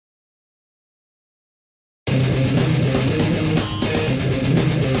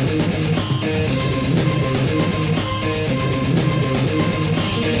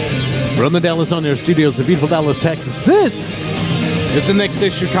From the Dallas On Air studios of beautiful Dallas, Texas, this is the Next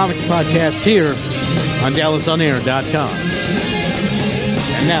Issue Comics podcast here on DallasOnAir.com.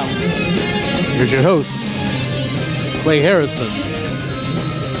 And now, here's your hosts, Clay Harrison,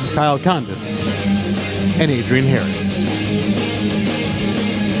 Kyle Condis, and Adrian Harry.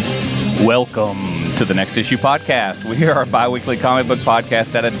 Welcome to the Next Issue Podcast. We are a bi-weekly comic book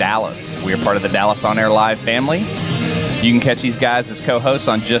podcast out of Dallas. We are part of the Dallas On Air Live family. You can catch these guys as co-hosts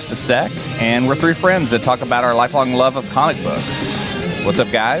on Just a Sec, and we're three friends that talk about our lifelong love of comic books. What's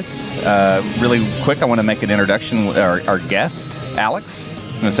up, guys? Really quick, I want to make an introduction with our guest, Alex.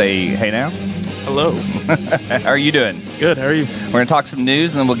 I'm going to say hey now. Hello. How are you doing? Good, how are you? We're going to talk some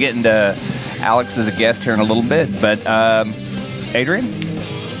news, and then we'll get into Alex as a guest here in a little bit. But, Adrian,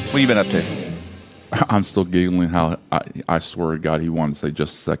 what have you been up to? I'm still giggling how I swear to God he wanted to say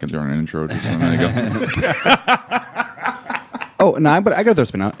just a second during an intro just a minute ago. Oh, no, but I got to throw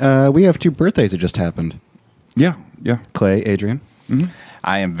spin out. We have two birthdays that just happened. Yeah. Clay, Adrian. Mm-hmm.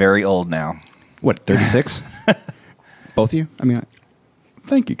 I am very old now. What, 36? Both of you? I mean,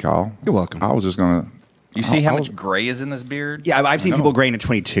 Thank you, Kyle. You're welcome. I was just going to... You see how much gray is in this beard? yeah, I've seen people graying at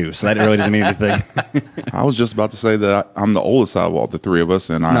 22, so that really doesn't mean anything. I was just about to say that I'm the oldest out of all the three of us.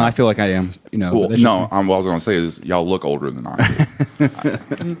 And No, I feel like I am. You know, Well, but that's no, just what I was going to say is y'all look older than I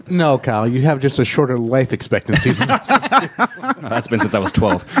do. No, Kyle, you have just a shorter life expectancy. No, that's been since I was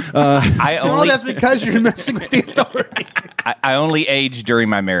 12. No, that's because you're messing with the authority. I only aged during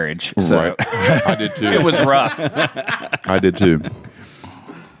my marriage. So. Right. I did too. It was rough. I did too.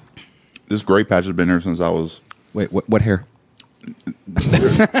 This gray patch has been here since I was... Wait, what hair?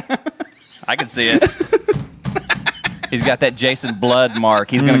 I can see it. He's got that Jason Blood mark.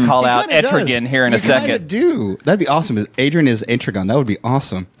 He's going to call out Etrigan here in a second. Do. That'd be awesome. Adrian is Etrigan. That would be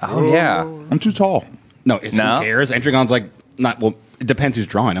awesome. Oh, yeah. I'm too tall. No, No? who cares? Etrigan's like, not, well, it depends who's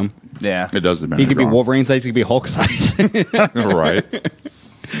drawing him. Yeah. It does depend. He could be Wolverine. Wolverine size, he could be Hulk size. Right.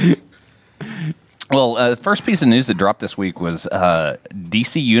 Well, the first piece of news that dropped this week was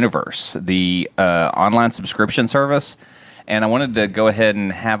DC Universe, the online subscription service. And I wanted to go ahead and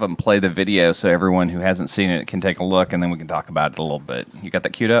have them play the video so everyone who hasn't seen it can take a look, and then we can talk about it a little bit. You got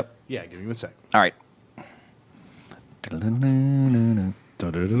that queued up? Yeah, give me one sec. All right. What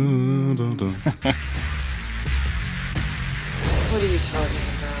What are you talking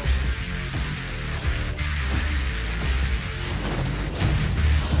about?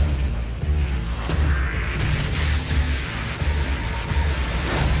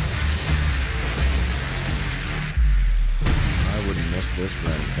 I wouldn't miss this for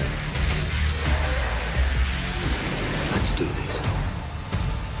anything. Let's do this.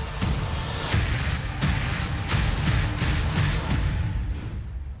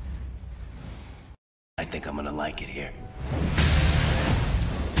 I think I'm gonna like it here.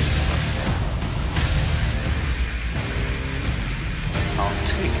 I'll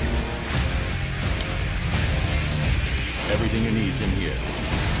take it. Everything you need's in here.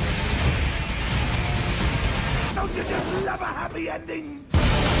 Don't you just love a happy ending?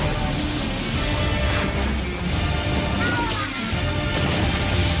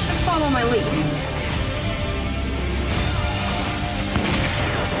 Just follow my lead.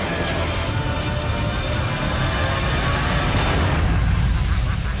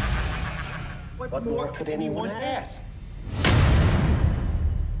 What more could anyone ask?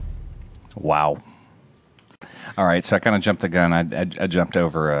 Wow. All right, so I kind of jumped the gun. I jumped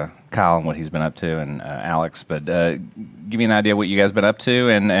over Kyle and what he's been up to, and Alex. But give me an idea what you guys been up to,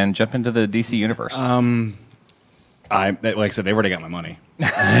 and jump into the DC universe. Like I said, they've already got my money.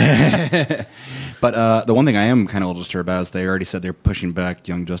 But the one thing I am kind of a little disturbed about is they already said they're pushing back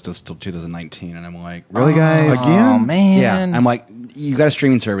Young Justice till 2019, and I'm like, really, guys? Again? Oh, man. Yeah, I'm like, you got a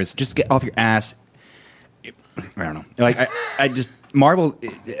streaming service, just get off your ass. I don't know. Like, I just Marvel.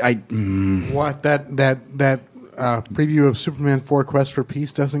 What, that preview of Superman 4 Quest for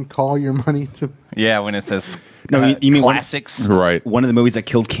Peace doesn't call your money to... Yeah, when it says No, you mean classics. Right. One of the movies that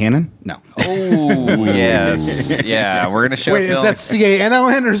killed canon? No. Oh, yes. Yeah, we're going to show Wait, is that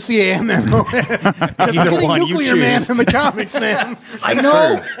C-A-N-O-N or C-A-M-N-O-N? Either one, you Nuclear choose. Man in the comics, man. I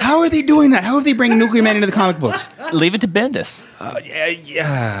know. How are they doing that? How are they bringing Nuclear Man into the comic books? Leave it to Bendis.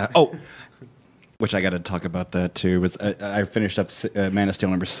 Yeah. Oh, which I got to talk about that too. With I finished up Man of Steel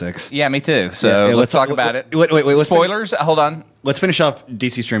number 6. Yeah, me too. So Yeah, let's talk about it. Wait. Let's Spoilers? Hold on. Let's finish off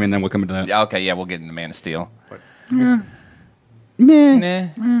DC streaming, and then we'll come into that. Yeah, okay, yeah, we'll get into Man of Steel. Meh.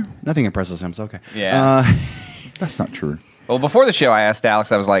 Nothing impresses him. So okay. Yeah. That's not true. Well, before the show, I asked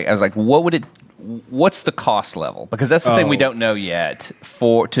Alex. I was like, what's the cost level? Because that's the thing we don't know yet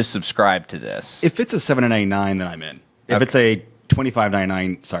to subscribe to this. If it's a $7.99, then I'm in. If it's a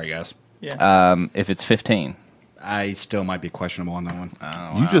 $25.99, sorry guys. Yeah. If it's 15. I still might be questionable on that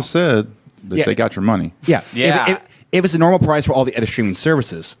one. You just said that they got your money. Yeah. Yeah. If it's the normal price for all the other streaming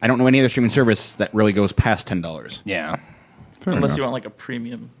services, I don't know any other streaming service that really goes past $10. Yeah. Fair Unless enough. you want like a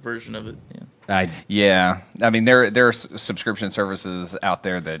premium version of it. Yeah. Yeah. I mean, there are subscription services out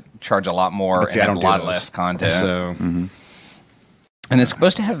there that charge a lot more But see, and I have don't a do lot those. less content. So And it's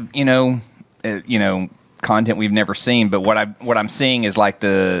supposed to have, content we've never seen. But what I'm seeing is like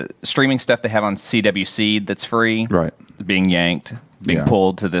the streaming stuff they have on CWC that's free, Right. being yanked, being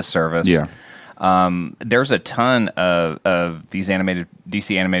pulled to this service. Yeah. There's a ton of these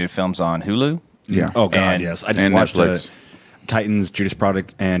DC animated films on Hulu. Yeah. oh god, And- yes. I just and watched Netflix. Titans, Judas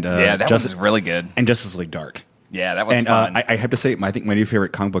Product, and Yeah, that Justice was really good. and Justice League Dark. Yeah, that was And fun. I have to say, I think my new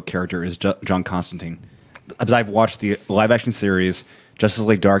favorite comic book character is John Constantine. Because I've watched the live action series, Justice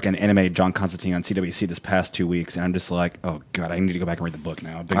League Dark, and animated John Constantine on CWC this past 2 weeks, and I'm just like, oh god, I need to go back and read the book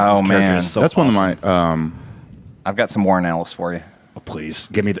now. Because Oh, this character man. is so That's awesome. one of my. I've got some Warren Ellis for you. Oh, please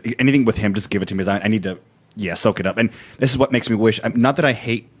give me anything with him. Just give it to me. I need to, soak it up. And this is what makes me wish. Not that I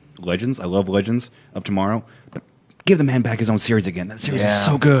hate Legends. I love Legends of Tomorrow, but give the man back his own series again. That series Yeah. is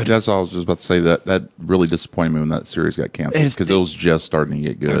so good. That's all I was just about to say. That really disappointed me when that series got canceled because it was just starting to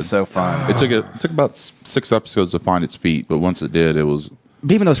get good. It was so fun. It took about 6 episodes to find its feet, but once it did, it was.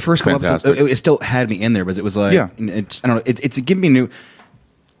 But even those first couple episodes, Fantastic. it still had me in there. But it was like, Yeah. I don't know. It's giving me new.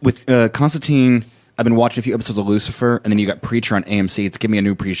 With Constantine, I've been watching a few episodes of Lucifer, and then you got Preacher on AMC. It's given me a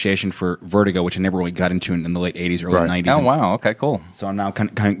new appreciation for Vertigo, which I never really got into in the late 80s, early Right. 90s. Oh, And wow. Okay, cool. So I'm now kind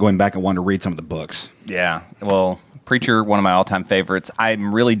of going back and wanting to read some of the books. Yeah. Well, Preacher, one of my all-time favorites.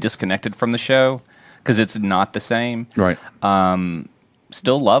 I'm really disconnected from the show because it's not the same. Right.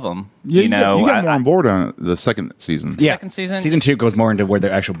 Still love them. Yeah, you got more I- on board on the second season. Second season? Season 2 goes more into where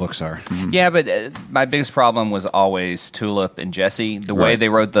the actual books are. Yeah, but my biggest problem was always Tulip and Jesse. The way Right. they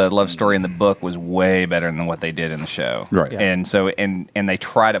wrote the love story in the book was way better than what they did in the show. Right. Yeah. And so and they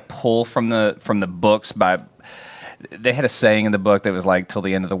try to pull from the books by. They had a saying in the book that was like "till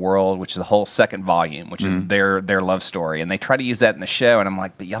the end of the world," which is the whole second volume, which is their love story, and they try to use that in the show. And I'm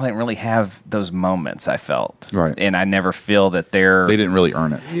like, but y'all didn't really have those moments. I felt, Right. and I never feel that they Didn't really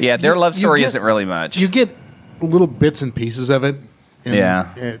earn it. Yeah, their love story isn't really much. You get little bits and pieces of it. And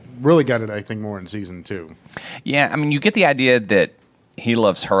Yeah. It really got it, I think, more in season 2. Yeah, I mean, you get the idea that he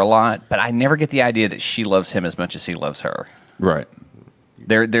loves her a lot, but I never get the idea that she loves him as much as he loves her. Right.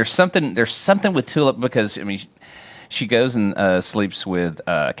 There's something with Tulip because I mean, she goes and sleeps with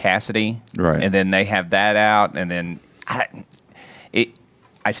Cassidy, Right. And then they have that out, and then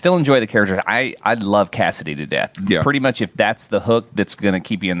I still enjoy the character. I love Cassidy to death. Yeah. Pretty much, if that's the hook that's going to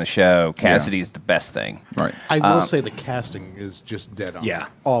keep you in the show, Cassidy is the best thing. Right. I will say the casting is just dead on. Yeah.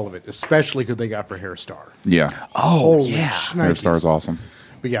 All of it, especially who they got for Hair Star. Yeah. Holy yeah. Hair Star is awesome.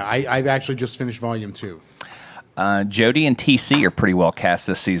 But yeah, I've actually just finished volume 2. Jodie and TC are pretty well cast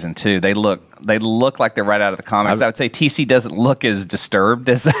this season too. They look like they're right out of the comics. I would say TC doesn't look as disturbed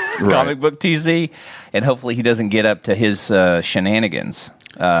as comic book TC, and hopefully he doesn't get up to his shenanigans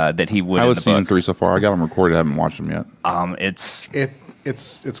that he would. How in was the season book. 3 so far? I got them recorded. I haven't watched them yet.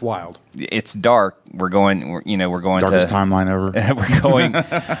 It's wild. It's dark. We're going Darkest to timeline ever.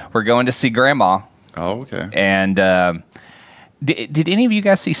 we're going to see Grandma. Oh, okay. And did any of you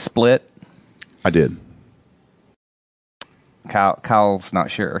guys see Split? I did. Kyle's not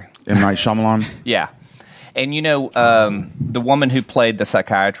sure. M. Night Shyamalan. Yeah. And the woman who played the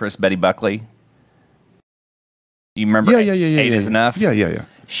psychiatrist, Betty Buckley. You remember? Yeah. Eight is Enough. Yeah.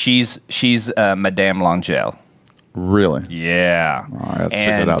 She's Madame Langell. Really? Yeah. All right, I have to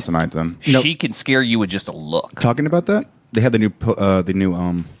check that out tonight then. She can scare you with just a look. Talking about that, they have the new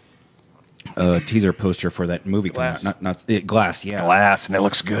teaser poster for that movie. Glass. Glass, yeah. Glass, and it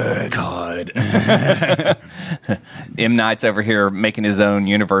looks good. God. M. Night's over here making his own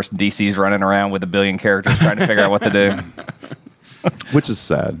universe. DC's running around with a billion characters trying to figure out what to do. Which is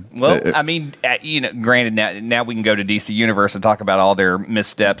sad. Well, I mean, granted, now we can go to DC Universe and talk about all their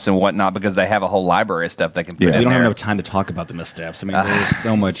missteps and whatnot because they have a whole library of stuff they can put in We don't there. have enough time to talk about the missteps. I mean, there's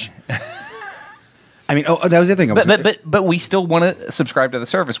so much. I mean, that was the other thing. But we still want to subscribe to the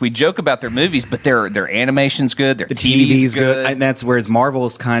service. We joke about their movies, but their animation's good. Their the TV's TV's good. And that's whereas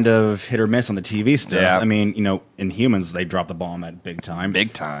Marvel's kind of hit or miss on the TV stuff. Yeah. I mean, in Humans, they dropped the ball on that big time.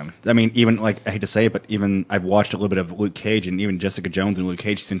 Big time. I mean, even I hate to say it, but even I've watched a little bit of Luke Cage, and even Jessica Jones and Luke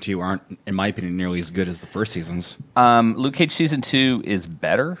Cage season 2 aren't, in my opinion, nearly as good as the first seasons. Luke Cage season 2 is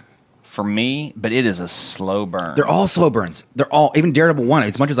better for me, but it is a slow burn. They're all slow burns. They're all, even Daredevil 1,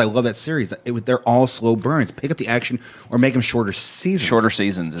 as much as I love that series, they're all slow burns. Pick up the action or make them shorter seasons. Shorter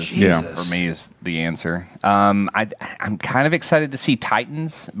seasons is, for me, is the answer. I'm kind of excited to see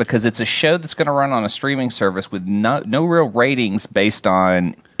Titans because it's a show that's going to run on a streaming service with no real ratings based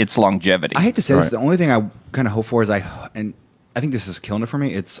on its longevity. I hate to say this, the only thing I kind of hope for is and I think this is killing it for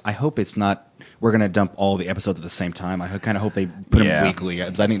me. I hope it's not, we're going to dump all the episodes at the same time. I kind of hope they put them weekly.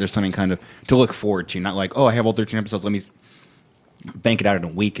 Because I think there's something kind of to look forward to. Not like, I have all 13 episodes, let me bank it out in a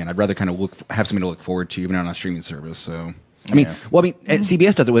weekend. I'd rather kind of have something to look forward to, even on a streaming service. So,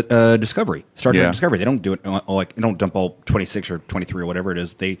 CBS does it with Discovery, Star Trek Discovery. They don't do it they don't dump all 26 or 23 or whatever it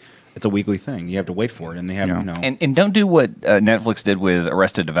is. It's a weekly thing. You have to wait for it, and they have And don't do what Netflix did with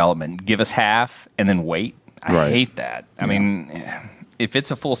Arrested Development. Give us half and then wait. I hate that. I mean, if it's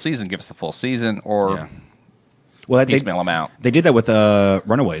a full season, give us the full season, or piecemeal them out. They did that with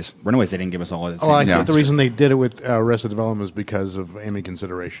Runaways. Runaways, they didn't give us all of it. I think the reason they did it with Arrested Development was because of Amy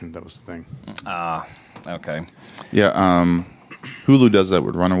consideration. That was the thing. Okay. Yeah, Hulu does that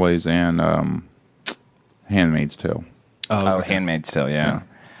with Runaways and Handmaid's Tale. Handmaid's Tale, yeah.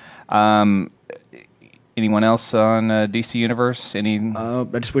 Anyone else on DC Universe? I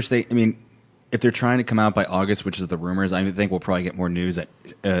just wish if they're trying to come out by August, which is the rumors, I think we'll probably get more news at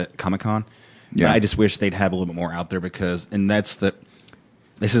Comic-Con. Yeah. But I just wish they'd have a little bit more out there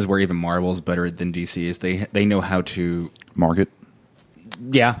this is where even Marvel's better than DC is. They know how to market.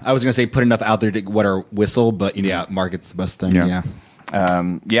 Yeah, I was going to say put enough out there to wet our whistle, but market's the best thing. Yeah.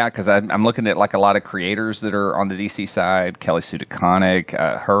 Because I'm looking at like a lot of creators that are on the DC side. Kelly Sue DeConnick,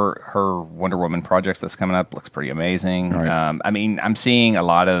 her Wonder Woman projects that's coming up looks pretty amazing. Right. I'm seeing a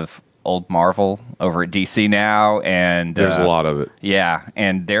lot of old Marvel over at DC now, and there's a lot of it. Yeah,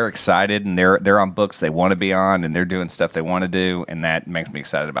 and they're excited, and they're on books they want to be on, and they're doing stuff they want to do, and that makes me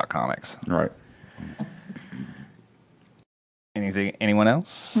excited about comics. Right. Anyone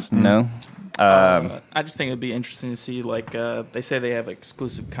else? No. I just think it'd be interesting to see, they say they have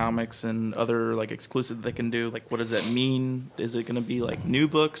exclusive comics and other exclusive they can do. What does that mean? Is it going to be new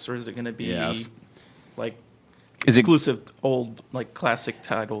books, or is it going to be exclusive old classic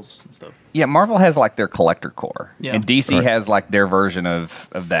titles and stuff? Yeah, Marvel has their collector core, yeah. And DC has their version of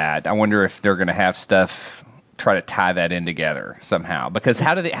that. I wonder if they're going to have stuff try to tie that in together somehow. Because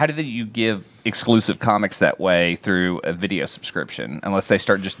how do you give exclusive comics that way through a video subscription? Unless they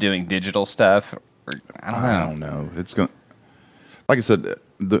start just doing digital stuff. I don't know. It's going. Like I said,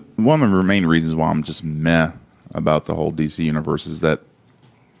 one of the main reasons why I'm just meh about the whole DC universe is that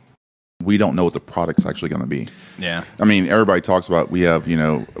we don't know what the product's actually going to be. Yeah. Everybody talks about we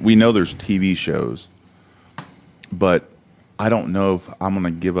know there's TV shows, but I don't know if I'm going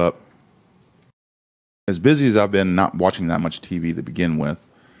to give up. As busy as I've been not watching that much TV to begin with,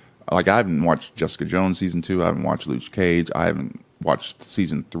 I haven't watched Jessica Jones season 2, I haven't watched Luke Cage, I haven't watched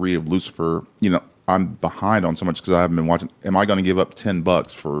season 3 of Lucifer. I'm behind on so much because I haven't been watching. Am I going to give up $10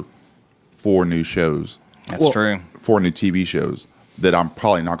 for 4 new shows? That's true. 4 new TV shows that I'm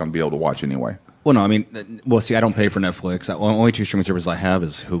probably not going to be able to watch anyway. Well, no, I don't pay for Netflix. The only 2 streaming services I have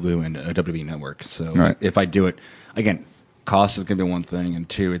is Hulu and WWE Network. So if I do it, again, cost is going to be one thing, and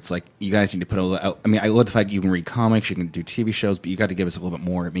 2, it's you guys need to put a little. I love the fact you can read comics, you can do TV shows, but you got to give us a little bit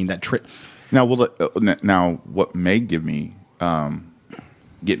more. That trip. Now, what may get me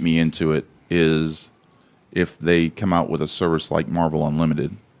into it is if they come out with a service like Marvel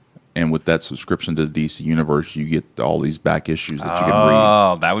Unlimited, and with that subscription to the DC Universe, you get all these back issues that you can read.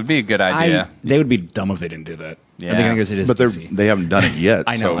 Oh, that would be a good idea. They would be dumb if they didn't do that. Yeah, but they haven't done it yet.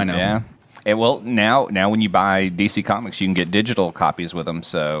 I know. Yeah. Now when you buy DC Comics, you can get digital copies with them,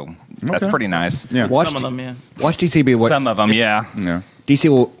 so that's pretty nice. Yeah. Some of them, yeah. Watch DC be what? Some of them, yeah. DC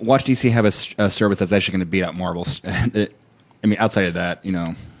will watch DC have a service that's actually going to beat out Marvel's. Outside of that,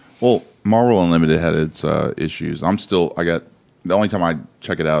 Well, Marvel Unlimited had its issues. The only time I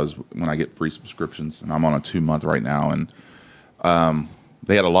check it out is when I get free subscriptions, and I'm on a 2-month right now, and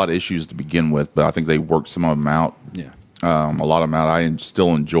they had a lot of issues to begin with, but I think they worked some of them out. Yeah. A lot of them out. I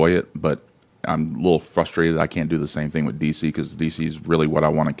still enjoy it, but I'm a little frustrated I can't do the same thing with DC because DC is really what I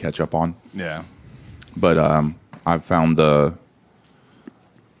want to catch up on. Yeah. But I found the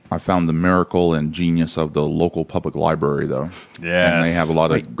miracle and genius of the local public library, though. Yeah. And they have a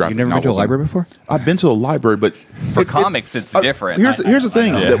lot of graphic You've never been to a library before? I've been to a library, but for comics, it's different. Here's the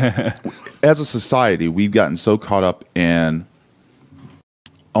thing. That as a society, we've gotten so caught up in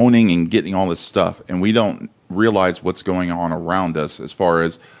owning and getting all this stuff, and we don't realize what's going on around us as far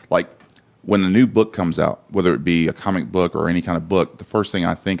as when a new book comes out, whether it be a comic book or any kind of book, the first thing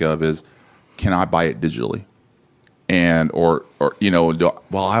I think of is, can I buy it digitally? and or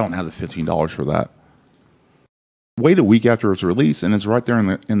well, I don't have the $15 for that. Wait a week after it's released, and it's right there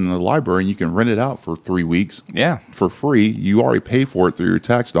in the library, and you can rent it out for 3 weeks. Yeah, for free. You already pay for it through your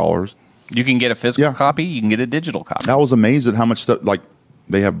tax dollars. You can get a physical copy. You can get a digital copy. I was amazed at how much stuff. Like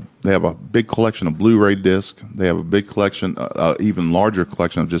they have a big collection of Blu-ray discs. They have a big collection, even larger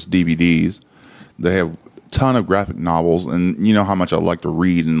collection of just DVDs. They have a ton of graphic novels, and you know how much I like to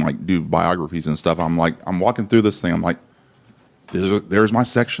read and like do biographies and stuff. I'm walking through this thing. I'm like, there's my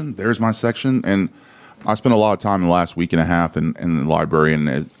section. There's my section, and I spent a lot of time in the last week and a half in the library,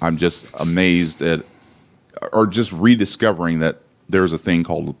 and I'm just amazed at, or just rediscovering that there's a thing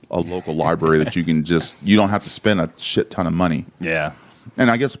called a local library that you don't have to spend a shit ton of money. Yeah. And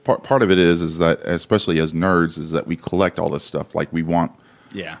I guess part of it is that, especially as nerds, is that we collect all this stuff. Like we want,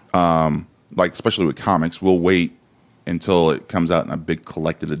 like especially with comics, we'll wait until it comes out in a big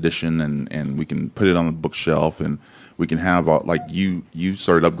collected edition, and we can put it on the bookshelf, and we can have like you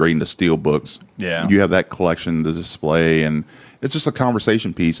started upgrading to steel books. Yeah. You have that collection, the display, and it's just a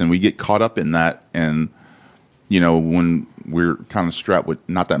conversation piece, and we get caught up in that. And when we're kind of strapped with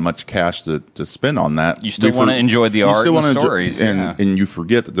not that much cash to spend on that, you still want to enjoy the art and the stories, and you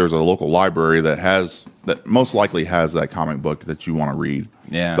forget that there's a local library that most likely has that comic book that you want to read.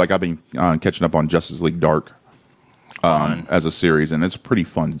 Yeah. Like I've been catching up on Justice League Dark. As a series, and it's pretty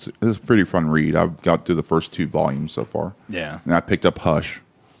fun. It's a pretty fun read. I've got through the first 2 volumes so far. Yeah, and I picked up Hush.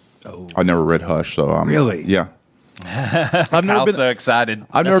 Oh, I never read Hush, so really, yeah. I've never been so excited.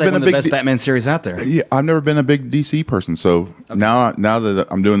 That's never been one of the best Batman series out there. Yeah, I've never been a big DC person, so now that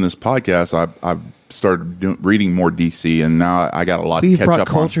I'm doing this podcast, I've started reading more DC, and now I got a lot to catch up on. We brought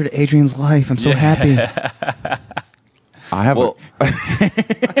culture to Adrian's life. I'm so happy. I have. Well,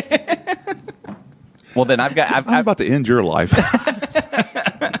 well, then I'm about to end your life.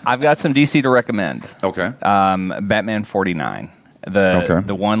 I've got some DC to recommend. Okay. Batman 49.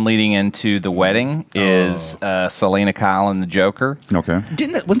 The one leading into the wedding is Selena Kyle and the Joker. Okay.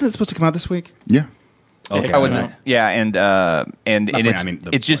 Wasn't that supposed to come out this week? Yeah. Okay.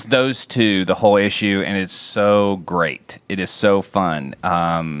 It's just those two, the whole issue, and it's so great. It is so fun.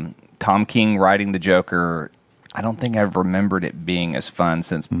 Tom King writing the Joker. I don't think I've remembered it being as fun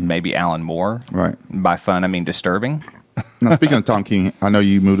since maybe Alan Moore. Right. By fun, I mean disturbing. Now, speaking of Tom King, I know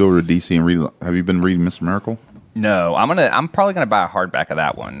you moved over to DC and read. Have you been reading Mr. Miracle? No, I'm probably gonna buy a hardback of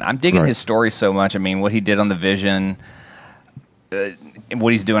that one. I'm digging his story so much. I mean, what he did on the Vision,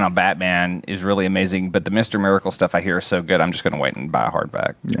 what he's doing on Batman is really amazing. But the Mr. Miracle stuff I hear is so good. I'm just gonna wait and buy a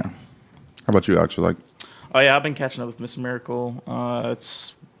hardback. Yeah. How about you, Alex? Oh yeah, I've been catching up with Mr. Miracle.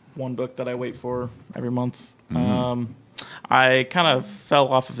 It's one book that I wait for every month. I kind of fell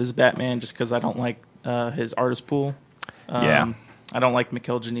off of his Batman just because I don't like his artist pool. I don't like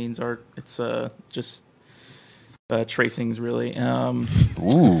Mikhail Janine's art. It's just tracings, really. Ooh,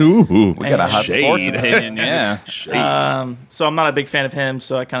 we got a hot sports opinion, yeah. So I'm not a big fan of him,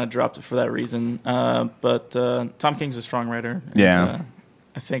 so I kind of dropped it for that reason. But Tom King's a strong writer. And,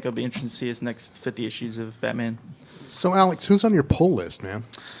 I think it'll be interesting to see his next 50 issues of Batman. So, Alex, who's on your pull list, man?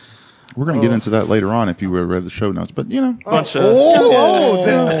 We're going to get into that later on if you read the show notes, but from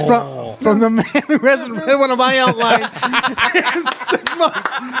the man who hasn't read one of my outlines in 6 months.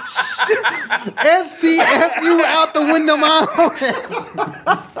 STFU out the window,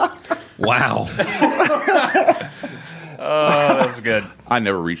 Wow. Oh, that's good. I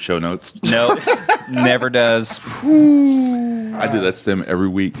never read show notes. No, never does. I do that stem every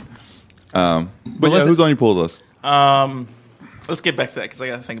week. But who's on your pull list? Let's get back to that because I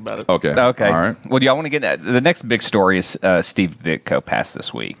got to think about it. Okay. All right. Well, do y'all want to get that? The next big story is Steve Ditko passed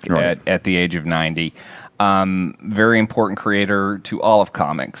this week at the age of 90. Very important creator to all of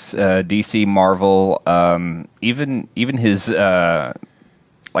comics, DC, Marvel, even his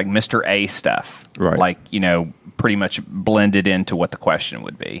like Mr. A stuff, right? Like pretty much blended into what the question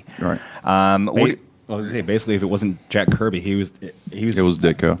would be, right? I was say basically, if it wasn't Jack Kirby, he was. It was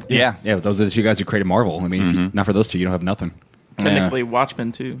Ditko. Yeah. Those are the two guys who created Marvel. I mean, if not for those two, you don't have nothing. Technically,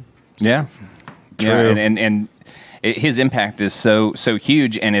 Watchmen too. So. Yeah, true. Yeah, and his impact is so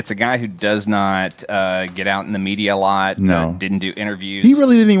huge, and it's a guy who does not get out in the media a lot. No, didn't do interviews. He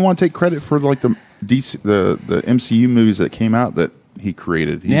really didn't even want to take credit for like the MCU movies that came out that he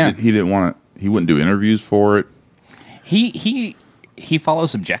created. He didn't want to. He wouldn't do interviews for it. He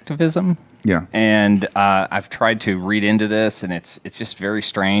follows objectivism. Yeah, and I've tried to read into this, and it's just very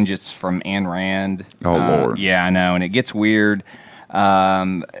strange. It's from Ayn Rand. Oh Lord, yeah, I know, and it gets weird.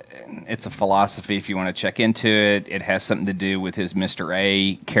 It's a philosophy if you want to check into it. It has something to do with his Mr.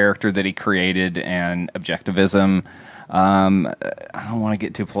 A character that he created and objectivism. I don't want to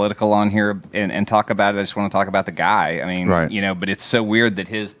get too political on here and talk about it. I just want to talk about the guy. I mean, Right. but it's so weird that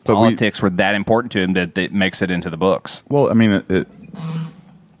his politics were that important to him that it makes it into the books. Well, I mean,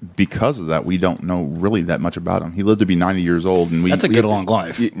 because of that, we don't know really that much about him. He lived to be 90 years old, and That's a good long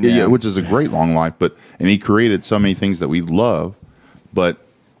life. Yeah, which is a great long life. And he created so many things that we love. But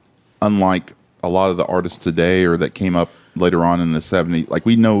unlike a lot of the artists today, or that came up later on in the 70s, like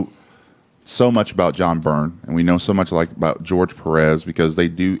we know so much about John Byrne, and we know so much about George Perez because they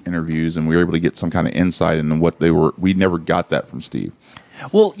do interviews, and we were able to get some kind of insight into what they were. We never got that from Steve.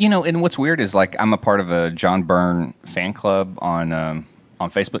 Well, and what's weird is like I'm a part of a John Byrne fan club on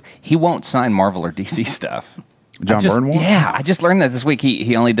Facebook. He won't sign Marvel or DC stuff. John Byrne won't? Yeah, I just learned that this week.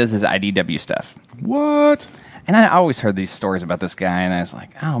 He only does his IDW stuff. What? And I always heard these stories about this guy, and I was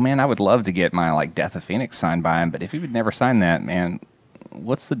like, oh man, I would love to get my Death of Phoenix signed by him, but if he would never sign that, man,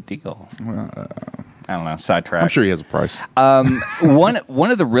 what's the deal? I don't know. Sidetrack. I'm sure he has a price.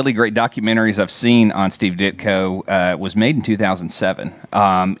 One of the really great documentaries I've seen on Steve Ditko was made in 2007.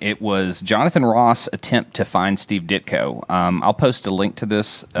 It was Jonathan Ross' attempt to find Steve Ditko. I'll post a link to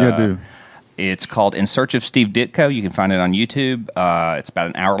this. Yeah, do. It's called In Search of Steve Ditko. You can find it on YouTube. It's about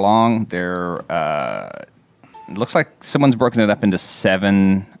an hour long. It looks like someone's broken it up into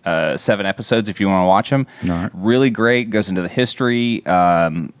seven episodes if you want to watch them. All right. Really great. Goes into the history.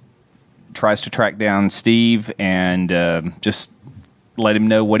 Tries to track down Steve and just let him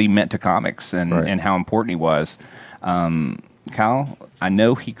know what he meant to comics and how important he was. Kyle, I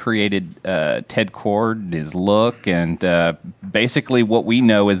know he created Ted Kord, his look, and basically what we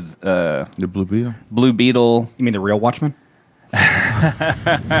know is the Blue Beetle. Blue Beetle. You mean the real Watchmen?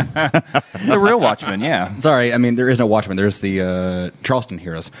 The real Watchmen, yeah. Sorry, I mean, there is no Watchmen. There's the Charleston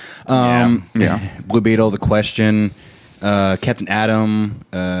heroes. Yeah. Blue Beetle, The Question, Captain Atom,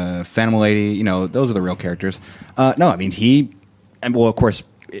 Phantom Lady, those are the real characters. No, I mean, of course,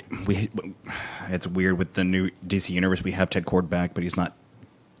 it's weird with the new DC universe. We have Ted Kord back, but he's not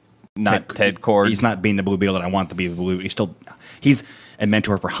Ted Kord. He's not being the Blue Beetle that I want to be the Blue. He's a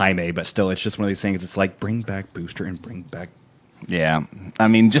mentor for Jaime, but still, it's just one of these things. It's like bring back Booster and bring back. Yeah, I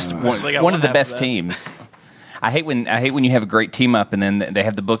mean, just one of the best teams. I hate when you have a great team up and then they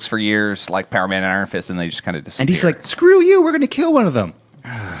have the books for years, like Power Man and Iron Fist, and they just kind of disappear. And he's like, "Screw you! We're going to kill one of them."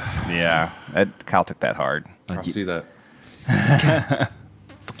 Yeah, Kyle took that hard. I see that.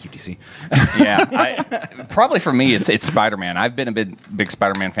 Fuck you, DC. Yeah, probably for me, it's Spider-Man. I've been a big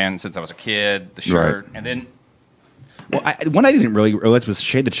Spider-Man fan since I was a kid. The shirt, Right. and then One I didn't really realize was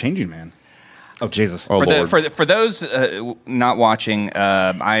Shade the Changing Man. Oh, Jesus. Oh, for those not watching,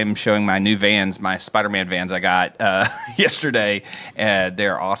 I am showing my new Vans, my Spider-Man Vans I got yesterday.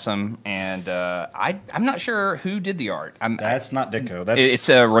 They're awesome, and I'm not sure who did the art. That's not Ditko. It's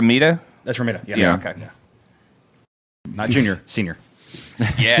Ramita. That's Ramita. Yeah. Okay. Yeah. Not junior, senior.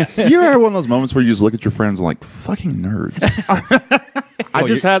 Yes. You ever had one of those moments where you just look at your friends and like, fucking nerds? I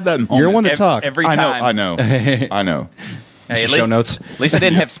just had that moment. You're one to talk. Every I time. know. Hey, Show notes. At least I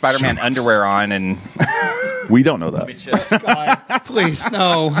didn't have Spider-Man underwear on, and We don't know that. Please,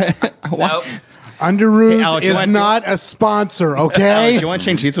 no. nope. Underoos Hey, Alex, you is want- not a sponsor, Alex, okay? you want to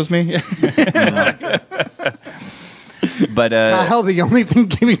change seats with me? But Hell, the only thing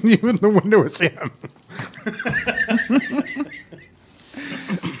giving you in the window is him.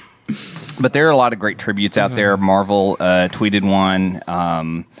 But there are a lot of great tributes out there. Marvel tweeted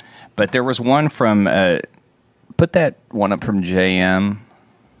one, but there was one from. Put that one up from JM.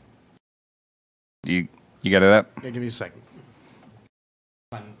 You got it up? Yeah, give me a second.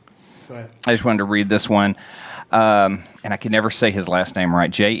 Go ahead. I just wanted to read this one, and I can never say his last name right.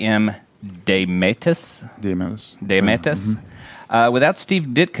 JM Demetis. Demetis. Without Steve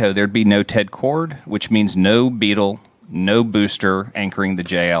Ditko, there'd be no Ted Kord, which means no Beetle, no Booster anchoring the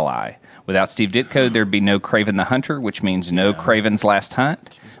JLI. Without Steve Ditko, there'd be no Kraven the Hunter, which means no Kraven's Last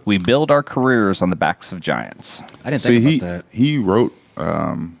Hunt. We build our careers on the backs of giants. I didn't think about that. He wrote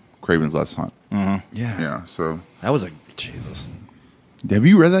Kraven's Last Hunt. Mm-hmm. Yeah. So That was Jesus. have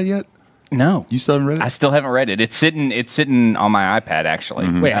you read that yet? No. You still haven't read it? I still haven't read it. It's sitting on my iPad, actually.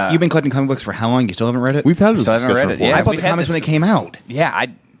 Mm-hmm. Wait, you've been collecting comic books for how long? You still haven't read it? We've had this Still haven't discussion read it, before. yeah. I bought we've the had comics this- when they came out. Yeah,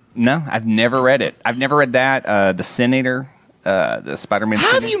 I've never read it. I've never read that. The Senator, the Spider-Man. How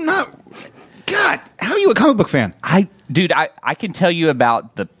have Senator. you not? God, how are you a comic book fan? I can tell you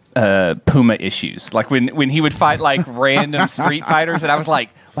about the Puma issues. Like when he would fight like random street fighters, and I was like,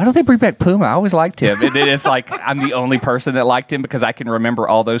 why don't they bring back Puma? I always liked him. And then it's like I'm the only person that liked him because I can remember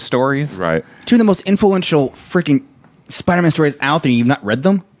all those stories. Right. Two of the most influential freaking Spider-Man stories out there. You've not read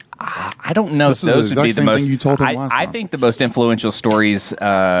them? I don't know This if is the those would be exact the same most. thing you told him last I time. think the most influential stories.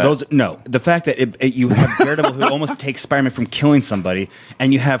 The fact that you have Daredevil who almost takes Spider-Man from killing somebody,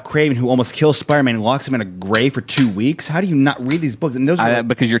 and you have Kraven who almost kills Spider-Man and locks him in a grave for 2 weeks. How do you not read these books? And those are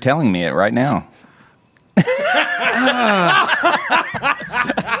Because you're telling me it right now.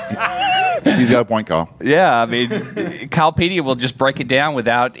 He's got a point, Kyle. Yeah, I mean, Kylepedia will just break it down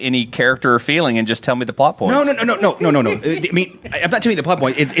without any character or feeling and just tell me the plot points. No. I mean, I'm not telling you the plot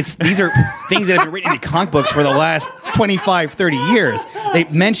point. These are things that have been written into comic books for the last 25, 30 years. They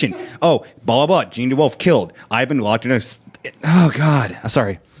mention, blah, blah, blah, Gene DeWolf killed. I've been locked in a... Oh, God. I'm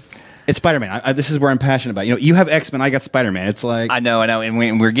sorry. It's Spider-Man. This is where I'm passionate about. You have X-Men. I got Spider-Man. It's like... I know. And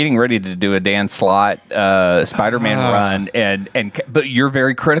we're getting ready to do a Dan Slott Spider-Man run, but you're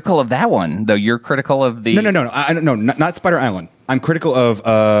very critical of that one, though. You're critical of the... No, not Spider Island. I'm critical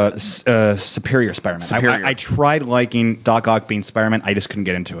of Superior Spider-Man. Superior. I tried liking Doc Ock being Spider-Man. I just couldn't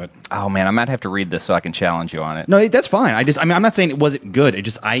get into it. Oh, man, I might have to read this so I can challenge you on it. No, that's fine. I'm not saying it wasn't good.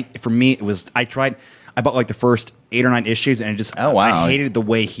 For me, it was... I bought like the first 8 or 9 issues, and Oh, wow. I hated the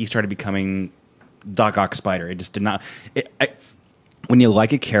way he started becoming Doc Ock Spider. It just did not. When you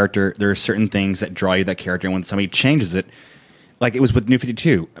like a character, there are certain things that draw you to that character, and when somebody changes it, like it was with New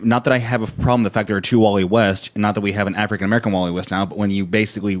 52. Not that I have a problem with the fact there are 2 Wally West, and not that we have an African American Wally West now, but when you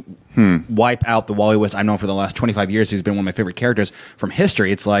basically wipe out the Wally West I've known for the last 25 years, who's been one of my favorite characters from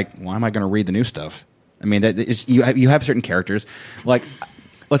history, it's like, why am I going to read the new stuff? I mean, you have certain characters like.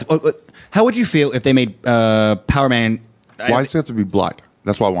 How would you feel if they made Power Man? Why does it have to be black?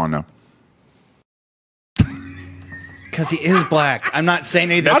 That's what I want to know. Because he is black. I'm not saying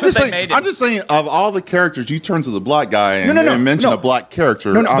anything. I'm just saying, of all the characters, you turn to the black guy and mention a black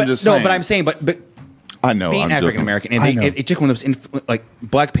character. But I'm saying, but I know being African American, and it took one of those like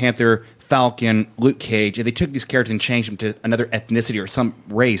Black Panther, Falcon, Luke Cage. If they took these characters and changed them to another ethnicity or some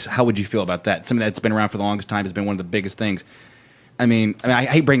race, how would you feel about that? Something that's been around for the longest time has been one of the biggest things. I mean, I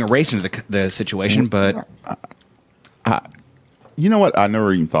hate bringing a race into the situation, but you know what? I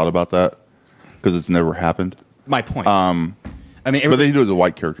never even thought about that because it's never happened. My point. But they do it to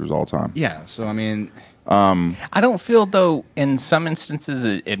white characters all the time. Yeah. So I mean, I don't feel though. In some instances,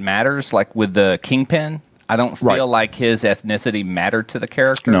 it matters. Like with the Kingpin, I don't feel like his ethnicity mattered to the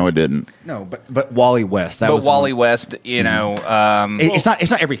character. No, it didn't. No, but Wally West. West, it's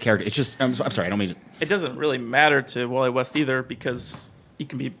not every character. It's just. I'm sorry. I don't mean to. It doesn't really matter to Wally West either because he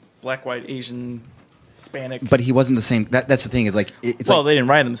can be black, white, Asian, Hispanic. But he wasn't the same. That's the thing. Is like it's like, they didn't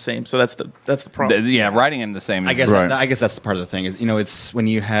write him the same, so that's the problem. writing him the same. I guess that's part of the thing. Is it's when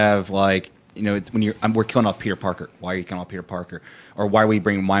you have like it's when we're killing off Peter Parker. Why are you killing off Peter Parker? Or why are we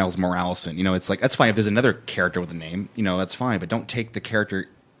bringing Miles Morales in? It's like that's fine if there's another character with a name. That's fine, but don't take the character.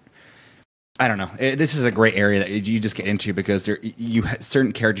 I don't know. This is a gray area that you just get into because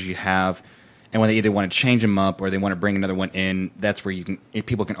certain characters you have. And when they either want to change them up or they want to bring another one in, that's where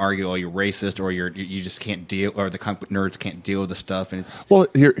people can argue, oh, you're racist or you just can't deal, or the comic book nerds can't deal with the stuff. And it's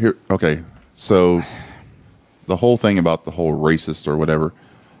here. Okay, so the whole thing about the whole racist or whatever,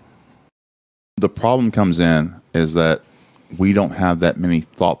 the problem comes in is that we don't have that many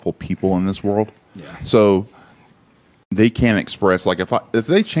thoughtful people in this world. Yeah. So they can't express like if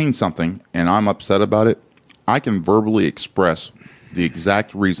they change something and I'm upset about it, I can verbally express the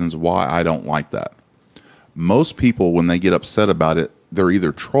exact reasons why I don't like that. Most people, when they get upset about it, they're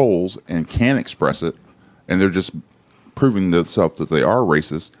either trolls and can't express it, and they're just proving themselves that they are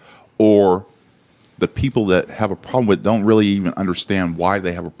racist, or the people that have a problem with it don't really even understand why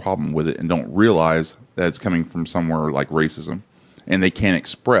they have a problem with it and don't realize that it's coming from somewhere like racism, and they can't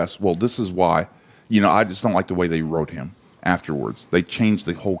express, well, this is why, I just don't like the way they wrote him afterwards. They changed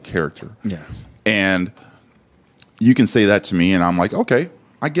the whole character. Yeah. And you can say that to me, and I'm like, okay,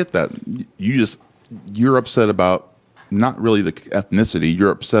 I get that. You're upset about not really the ethnicity. You're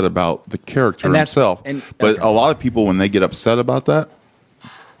upset about the character himself. But a lot of people, when they get upset about that,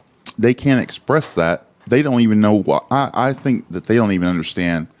 they can't express that. They don't even know why. I think that they don't even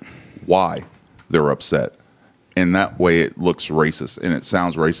understand why they're upset. And that way it looks racist, and it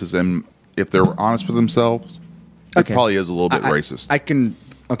sounds racist. And if they're honest with themselves, it probably is a little bit racist.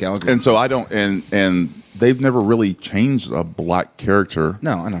 I'll agree. And so I don't, and they've never really changed a black character.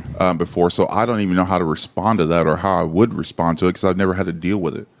 No, I know. Before, so I don't even know how to respond to that or how I would respond to it because I've never had to deal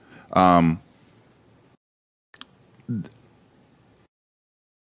with it.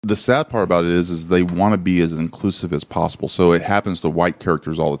 The sad part about it is they want to be as inclusive as possible. So it happens to white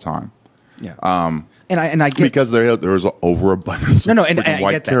characters all the time. Yeah. And I get because there's an overabundance. No, of and I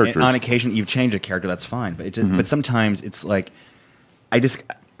white get that. characters. And on occasion, you've changed a character. That's fine. But but sometimes it's like,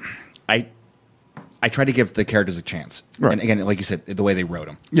 I try to give the characters a chance. Right. And again, like you said, the way they wrote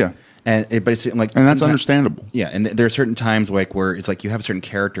them. Yeah. But it's like, And that's understandable. Yeah, and there are certain times like where it's like you have a certain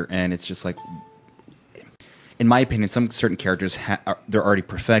character, and it's just like, in my opinion, some certain characters they're already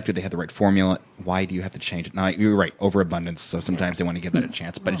perfected. They have the right formula. Why do you have to change it? Now you're right, overabundance. So sometimes they want to give that a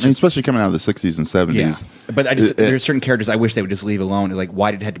chance, but it's And just especially coming out of the 60s and 70s. yeah. But there's certain characters I wish they would just leave alone. Like,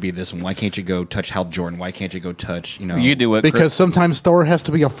 why did it have to be this one? Why can't you go touch Hal Jordan? Why can't you go touch You do it Because sometimes Thor has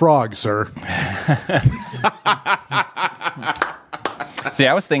to be a frog, sir. See,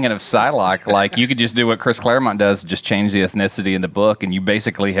 I was thinking of Psylocke. Like, you could just do what Chris Claremont does, just change the ethnicity in the book, and you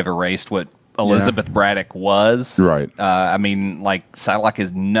basically have erased what Elizabeth Braddock was. Right. I mean, like, Psylocke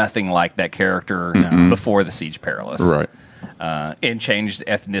is nothing like that character before the Siege Perilous. Right. And changed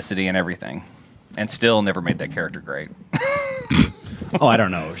ethnicity and everything. And still never made that character great. Oh, I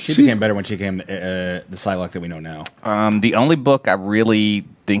don't know. She became better when she became the Psylocke that we know now. The only book I really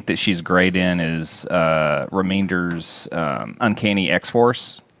think that she's great in is Reminder's Uncanny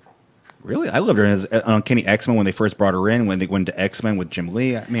X-Force. Really? I loved her as Uncanny X-Men when they first brought her in, when they went to X-Men with Jim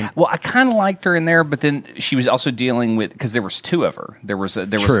Lee. I mean, Well, I kind of liked her in there, but then she was also dealing with, because there was two of her. There was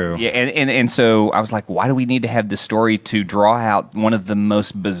True. Yeah, and so I was like, why do we need to have this story to draw out one of the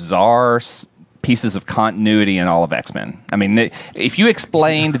most bizarre pieces of continuity in all of X-Men? I mean, if you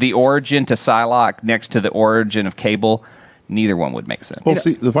explained the origin to Psylocke next to the origin of Cable, neither one would make sense. Well,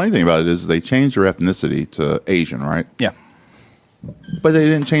 see, the funny thing about it is they changed her ethnicity to Asian, right? Yeah. But they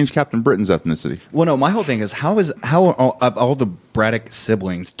didn't change Captain Britain's ethnicity. well, no. My whole thing is how are all the Braddock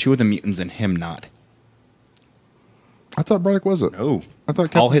siblings, two of the mutants and him not? I thought Braddock was it. No, I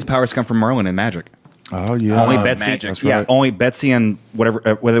thought all his powers come from Merlin and magic. Oh, yeah. Only Betsy, magic. That's yeah. right. Only Betsy and whatever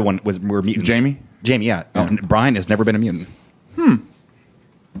one were mutants. Jamie? Jamie, yeah. Brian has never been a mutant.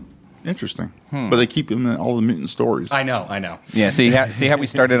 Interesting. But they keep him in all the mutant stories. I know. Yeah, see how we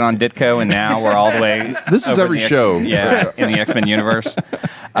started on Ditko and now we're all the way. This is over in every the show. Yeah, in the X-Men universe.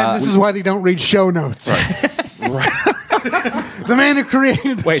 And this is why they don't read show notes. The man who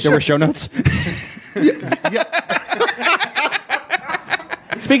created. Wait, there were show notes.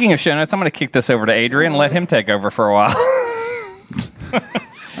 Speaking of show notes, I'm going to kick this over to Adrian and let him take over for a while.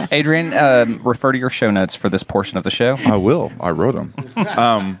 Adrian, refer to your show notes for this portion of the show. I will. I wrote them.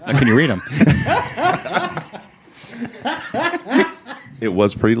 Can you read them? It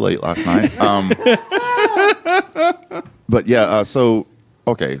was pretty late last night. But yeah, so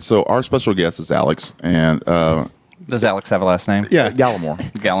our special guest is Alex, and Does Alex have a last name? yeah, Gallimore.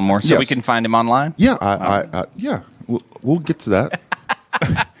 Gallimore. So Yes. we can find him online? Yeah, yeah, we'll get to that.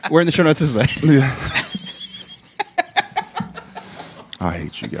 Where in the show notes is that? I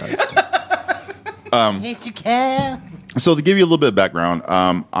hate you guys. Hate you, Cal. So to give you a little bit of background,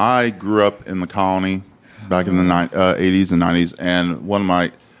 I grew up in the colony back in the 80s and 90s, and one of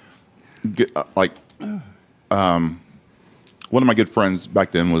my good friends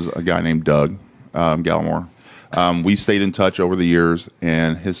back then was a guy named Doug Gallimore. We stayed in touch over the years,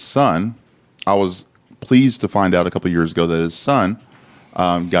 and his son, I was pleased to find out a couple of years ago that his son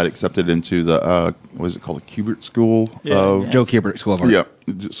got accepted into the what is it called, the Kubert School of Joe Kubert School of Art. Yeah,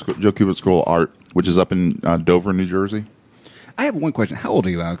 Joe Kubert School of Art, which is up in Dover, New Jersey. I have one question. How old are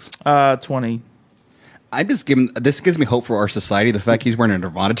you, Alex? 20. I'm just giving. This gives me hope for our society. The fact he's wearing a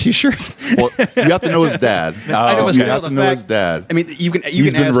Nirvana T-shirt. Well, you have to know his dad. I know, but You still, have the to know fact- his dad. I mean, you can.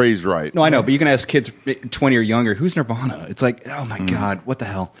 He's been ask, raised right. No, I know, but you can ask kids 20 or younger, who's Nirvana? It's like, oh my god, what the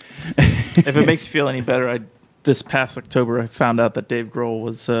hell? If it makes you feel any better, this past October I found out that Dave Grohl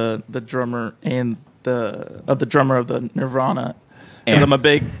was the drummer and the drummer of the Nirvana. Because I'm a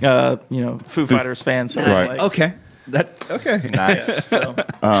big Foo Fighters fan. So Right. like, Okay, okay. Nice. so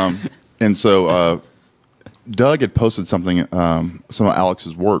And so Doug had posted something, some of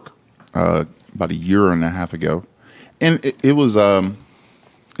Alex's work, about a year and a half ago, and it was a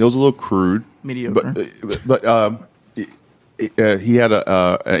little crude, Mediocre. but he had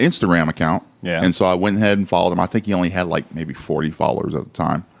an Instagram account, Yeah. and so I went ahead and followed him. I think he only had like maybe 40 followers at the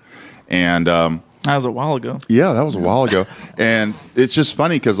time, and that was a while ago. yeah, that was a while ago. And it's just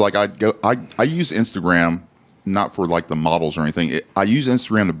funny because like I use Instagram not for like the models or anything. I use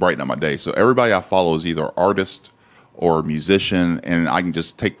Instagram to brighten up my day. So everybody I follow is either artist or musician, and I can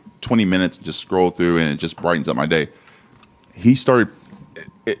just take 20 minutes and just scroll through, and it just brightens up my day. He started.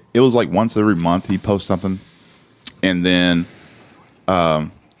 It was like once every month he posts something, and then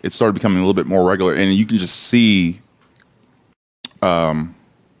it started becoming a little bit more regular, and you can just see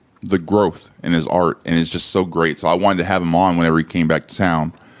the growth in his art, and it's just so great. So I wanted to have him on whenever he came back to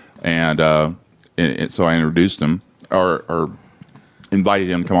town, and so I introduced him or invited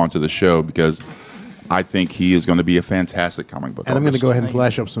him to come on to the show because I think he is going to be a fantastic comic book And I'm going to artist. go ahead and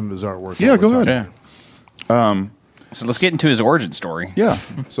flash up some of his artwork. Yeah, while go we're ahead. talking. So let's get into his origin story. Yeah.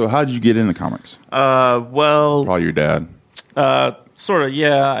 So how did you get into comics? Well, Probably your dad. sort of,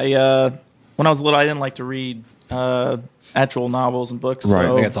 yeah. When I was little, I didn't like to read actual novels and books. Right. I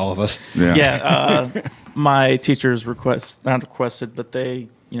So, think that's all of us. yeah. My teachers not requested, but they,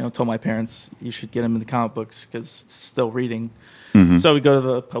 told my parents you should get him into comic books because it's still reading. So we go to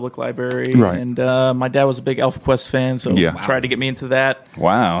the public library, Right. and my dad was a big Alpha Quest fan, so Yeah. tried to get me into that.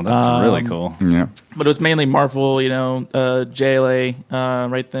 Wow, that's really cool. Yeah. But it was mainly Marvel, JLA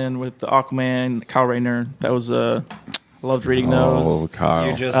right then with the Aquaman, Kyle Rayner. That was I loved reading those. Oh, Kyle.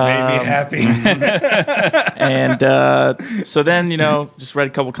 You just made me happy. And so then, just read a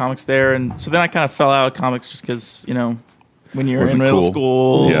couple comics there. And so then I kind of fell out of comics just because, when you're Wasn't in middle cool.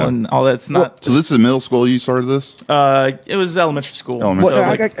 school Yeah. and all that's not. So this is middle school you started this? It was elementary school. Elementary.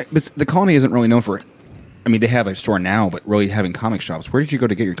 So, Well, but the colony isn't really known for it. I mean, they have a store now, but really having comic shops. Where did you go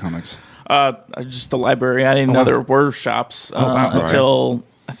to get your comics? just the library. I didn't know there were shops wow. until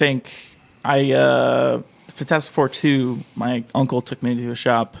I think Fantastic Four 2, my uncle took me to a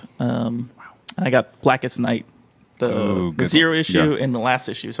shop, and I got Blackest Night, the good zero issue Yeah. and the last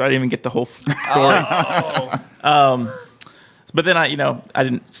issue, so I didn't even get the whole story. But then I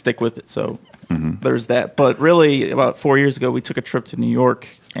didn't stick with it, so there's that. But really, about 4 years ago, we took a trip to New York,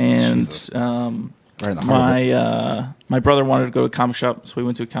 and Right in the heart of it. my brother wanted to go to a comic shop, so we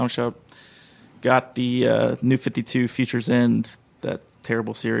went to a comic shop, got the New 52 Futures End, that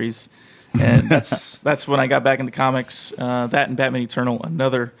terrible series. And that's when I got back into comics. That and Batman Eternal,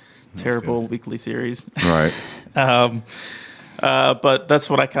 another terrible weekly series. Right. But that's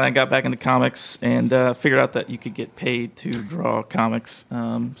what I kind of got back into comics and figured out that you could get paid to draw comics.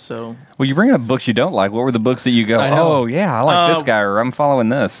 So Well, you bring up books you don't like. What were the books that you go, know. oh, yeah, I like this guy, or I'm following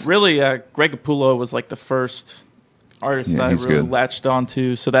this? really, Greg Capullo was like the first artist Yeah, that I he's really good. latched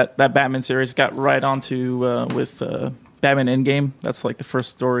onto. So that Batman series got right onto with Batman Endgame. That's like the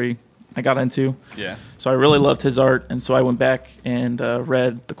first story I got into. Yeah. So I really loved his art, and so I went back and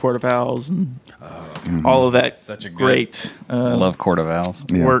read The Court of Owls and all of that. Such a good- great I love Court of Owls.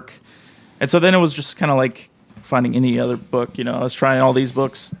 Yeah. work. And so then it was just kind of like finding any other book. I was trying all these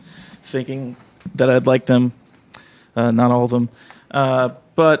books, thinking that I'd like them, not all of them.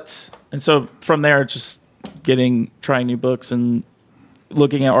 And so from there, just trying new books and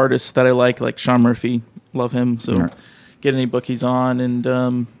looking at artists that I like Sean Murphy, love him. So Right. get any book he's on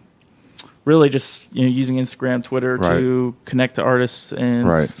and really just using Instagram, Twitter to connect to artists and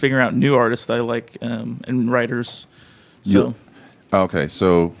Right. figure out new artists that I like and writers. So Okay,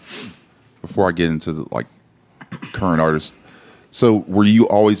 so before I get into the current artists, so were you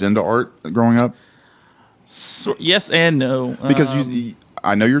always into art growing up? yes and no. Because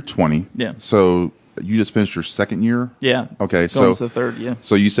I know you're 20. Yeah. So you just finished your second year. Yeah. Okay, Going so to the third, yeah.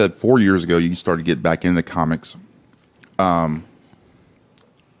 So you said 4 years ago you started to get back into comics.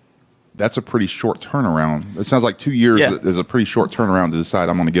 That's a pretty short turnaround. It sounds like 2 years Yeah. is a pretty short turnaround to decide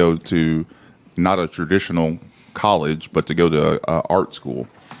I'm going to go to not a traditional college, but to go to art school.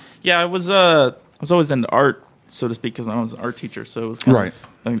 Yeah, I was always into art, so to speak, because I was an art teacher, so it was kind Right.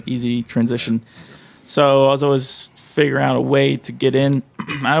 of an easy transition. So I was always figuring out a way to get in.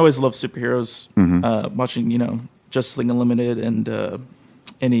 I always loved superheroes, watching, Justice League Unlimited and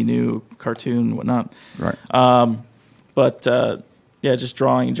any new cartoon and whatnot. Right. But yeah, just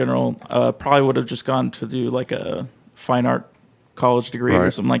drawing in general. Probably would have just gone to do like a fine art college degree or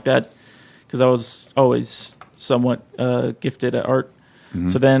Right. something like that, because I was always somewhat gifted at art.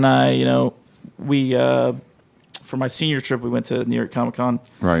 So then we for my senior trip we went to New York Comic Con.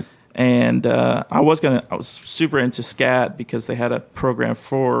 Right. And I was super into SCAD because they had a program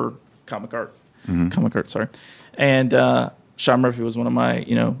for comic art. Sorry. And Sean Murphy was one of my,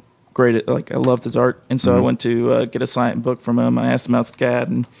 great, I loved his art. And so I went to get a signed book from him. I asked him about SCAD,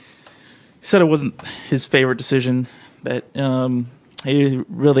 and he said it wasn't his favorite decision, that he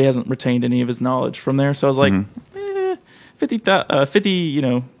really hasn't retained any of his knowledge from there. So I was like, 50,000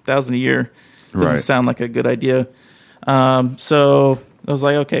 a year doesn't Right. sound like a good idea. So I was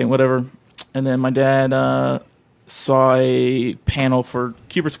like, okay, whatever. And then my dad saw a panel for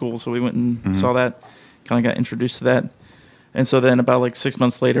Kubert School, so we went and saw that. Kind of got introduced to that. And so then about 6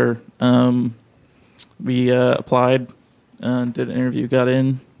 months later, we applied, did an interview, got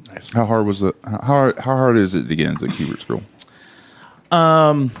in. How hard was it? How hard is it to get into Kubert School?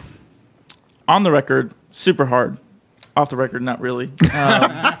 On the record, super hard. Off the record, not really.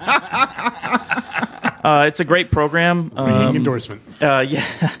 It's a great program. endorsement. Yeah,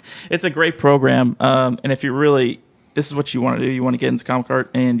 it's a great program. And if you really, this is what you want to do, you want to get into comic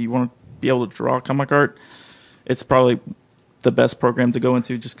art and you want to be able to draw comic art, it's probably the best program to go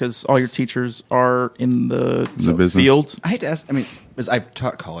into, just because all your teachers are in the business. field. I hate to ask. I mean, as I've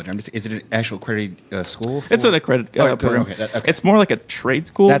taught college. Is it an actual accredited school? It's an accredited program. Okay. It's more like a trade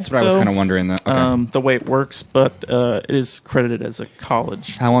school. That's what I was kind of wondering. Okay. The way it works, but it is credited as a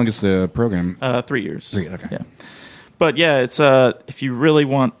college. How long is the program? 3 years. 3 years. Okay. Yeah. But yeah, it's if you really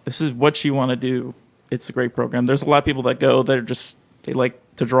want, this is what you want to do. It's a great program. There's a lot of people that go that are just, they like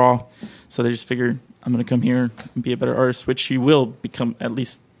to draw, so they just figure, I'm going to come here and be a better artist, which you will become at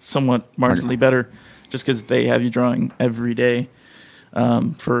least somewhat marginally better, just because they have you drawing every day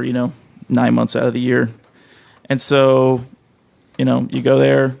for 9 months out of the year. And so you go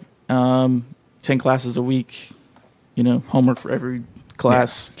there, 10 classes a week, homework for every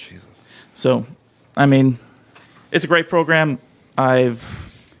class. Yeah. Jesus. So I mean, it's a great program.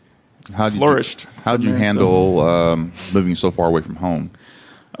 I've flourished. How'd you handle moving so far away from home?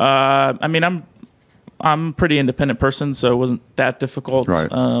 I mean, I'm a pretty independent person, so it wasn't that difficult.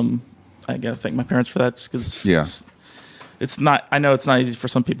 Right. I gotta thank my parents for that, just because Yeah. it's not. I know it's not easy for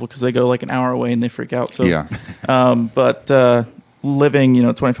some people because they go like an hour away and they freak out. So Yeah. But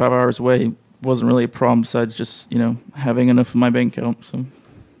living 25 hours away wasn't really a problem. Besides just having enough in my bank account. So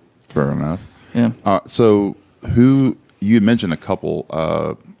Fair enough. yeah. So who you had mentioned a couple?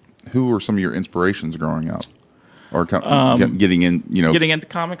 Who were some of your inspirations growing up, or getting in? Getting into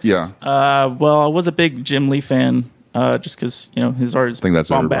comics. Yeah. Well, I was a big Jim Lee fan, just because his art is I think that's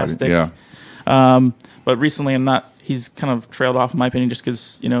bombastic. everybody. Yeah. But recently, I'm not. He's kind of trailed off, in my opinion, just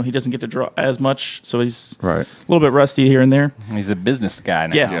because he doesn't get to draw as much, so he's Right. a little bit rusty here and there. He's a business guy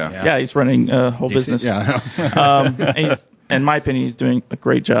now. Yeah. He's running a whole business. Yeah. And in my opinion, he's doing a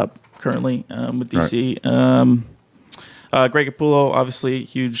great job currently with DC. Greg Capullo, obviously,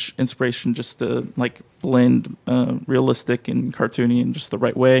 huge inspiration, just to blend realistic and cartoony in just the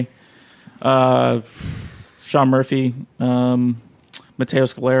right way. Sean Murphy, Matteo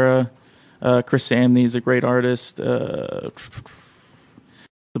Scalera, Chris Samney is a great artist. A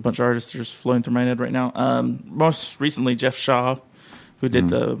bunch of artists are just flowing through my head right now. Most recently, Jeff Shaw, who did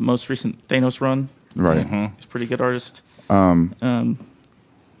the most recent Thanos run. Right. He's a pretty good artist. So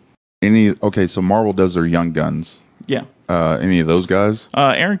Marvel does their Young Guns. Yeah. Any of those guys?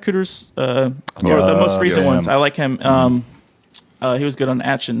 Aaron Kuder's, the most recent ones. I like him. He was good on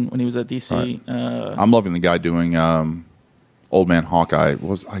action when he was at DC. Right. I'm loving the guy doing Old Man Hawkeye.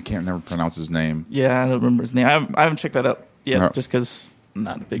 I can't never pronounce his name. Yeah, I don't remember his name. I haven't checked that out yet, just because I'm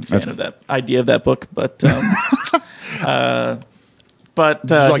not a big fan of that idea of that book. But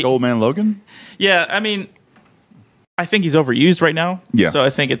like Old Man Logan. Yeah, I mean, I think he's overused right now. Yeah. So I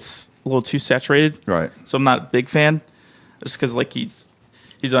think it's a little too saturated. Right. So I'm not a big fan, just because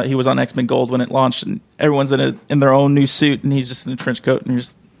he was on X-Men Gold when it launched, and everyone's in their own new suit, and he's just in a trench coat, and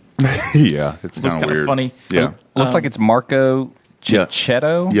just yeah, it's looks kind of weird. funny. Yeah. Looks like it's Marco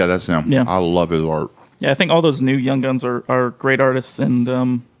Cicchetto. Yeah, that's him. Yeah. I love his art. Yeah, I think all those new Young Guns are great artists, and I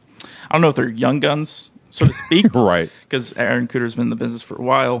don't know if they're Young Guns, so to speak, Right. Because Aaron Kuder's been in the business for a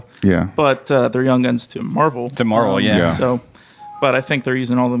while. Yeah. But they're Young Guns to Marvel. Yeah. So, but I think they're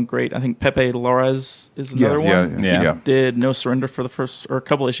using all of them great. I think Pepe Larraz is another one. Yeah. Did No Surrender for the first or a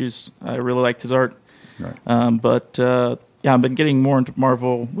couple issues. I really liked his art. Right. But I've been getting more into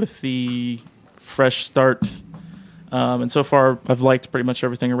Marvel with the fresh start. And so far, I've liked pretty much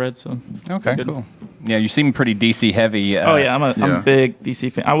everything I read. So Okay, cool. Yeah, you seem pretty DC heavy. I'm a big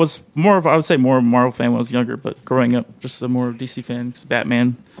DC fan. I would say more of a Marvel fan when I was younger, but growing up, just a more DC fan. 'Cause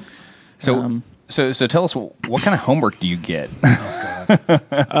Batman. So tell us, what kind of homework do you get?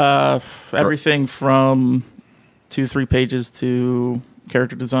 Everything from 2-3 pages to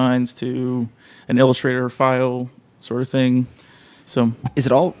character designs to an Illustrator file sort of thing. So Is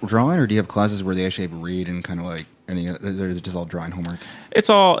it all drawing, or do you have classes where they actually read and kind of like any? Or is it just all drawing homework? it's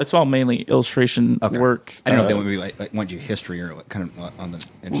all mainly illustration work. I don't know if they would be like want you history or like kind of on the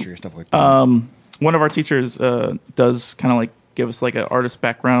industry or stuff like that. One of our teachers does kind of like give us like an artist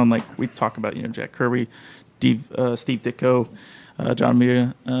background. Like we talk about Jack Kirby, Steve Ditko, John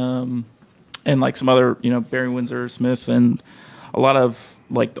Mita, and like some other Barry Windsor Smith, and a lot of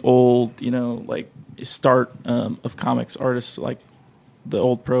like the old like start of comics artists, like the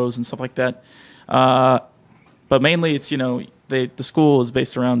old pros and stuff like that. But mainly it's the school is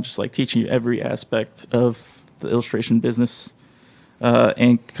based around just like teaching you every aspect of the illustration business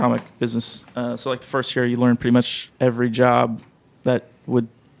and comic business. So like the first year you learn pretty much every job that would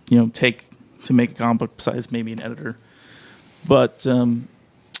take to make a comic book, besides maybe an editor. But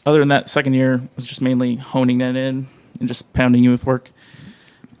other than that, second year was just mainly honing that in and just pounding you with work.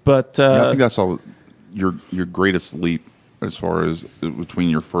 But I think I saw your greatest leap as far as between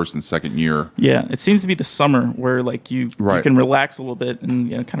your first and second year. Yeah, it seems to be the summer where like you can relax a little bit and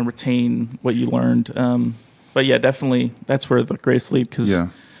kind of retain what you learned. But yeah, definitely that's where the greatest sleep, because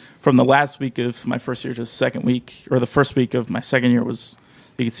from the last week of my first year to the second week, or the first week of my second year, was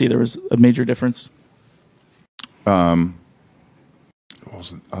you could see there was a major difference. I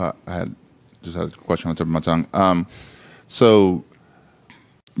had a question on the tip of my tongue. So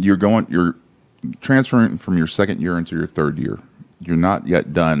you're transferring from your second year into your third year. You're not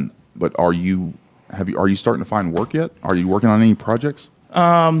yet done, but are you starting to find work yet? Are you working on any projects?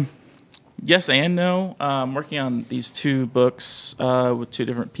 Yes and no. I'm working on these 2 books with 2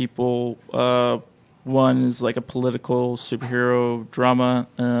 different people. One is like a political superhero drama.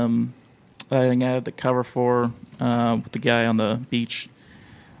 I think I had the cover for with the guy on the beach.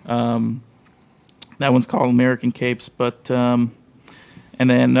 That one's called American Capes, but and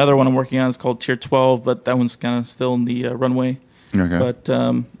then another one I'm working on is called Tier 12, but that one's kind of still in the runway. Okay. But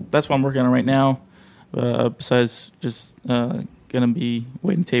that's what I'm working on right now. Besides just gonna be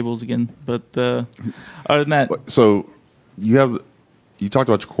waiting tables again. But other than that, so you talked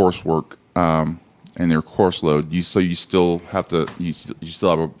about your coursework and their course load. You still have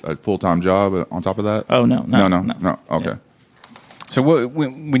a full-time job on top of that? Oh no. Okay. Yeah. So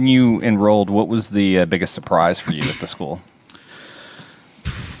when you enrolled, what was the biggest surprise for you at the school?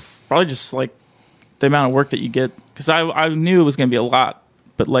 Probably just like the amount of work that you get, because I knew it was going to be a lot,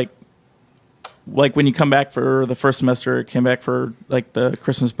 but like when you come back for the first semester, came back for like the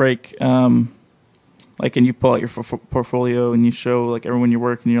Christmas break, like, and you pull out your portfolio and you show like everyone your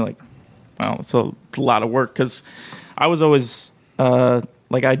work, and you're like, wow, it's a lot of work. Because I was always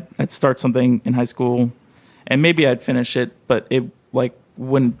like I'd start something in high school, and maybe I'd finish it, but it like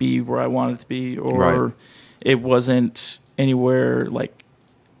wouldn't be where I wanted it to be, or it wasn't anywhere like.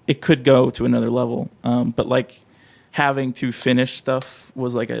 It could go to another level, but like having to finish stuff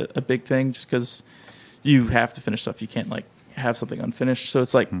was like a big thing, just because you have to finish stuff. You can't like have something unfinished. So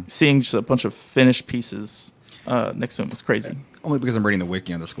it's like seeing just a bunch of finished pieces next to him was crazy. Only because I'm reading the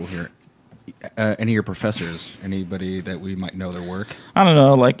wiki on the school here. Any of your professors, anybody that we might know their work? I don't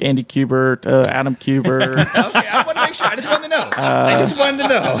know, like Andy Kubert, Adam Kubert. Okay, I want to make sure. I just wanted to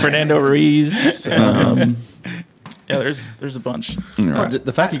know. Fernando Ruiz. Yeah, there's a bunch.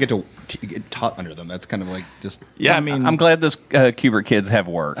 The fact you get to get taught under them, that's kind of like just... Yeah, I mean... I'm glad those Kubert kids have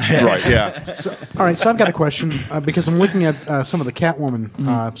work. Right, yeah. All right, so I've got a question, because I'm looking at some of the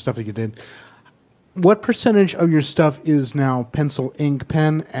Catwoman stuff that you did. What percentage of your stuff is now pencil, ink,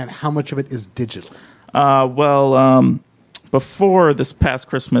 pen, and how much of it is digital? Before this past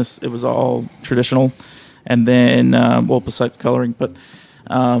Christmas, it was all traditional, and then, besides coloring, but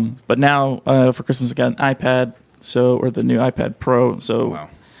now for Christmas I got an iPad, or the new iPad Pro. So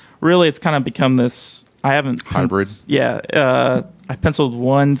really, it's kind of become this. I haven't hybrid. I penciled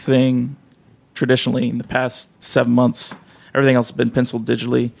one thing traditionally in the past 7 months. Everything else has been penciled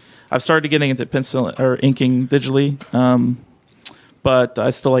digitally. I've started getting into inking digitally, but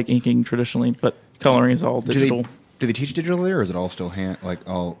I still like inking traditionally. But coloring is all digital. Do they teach digitally, or is it all still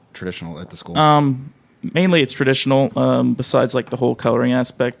all traditional at the school? Mainly it's traditional, besides like the whole coloring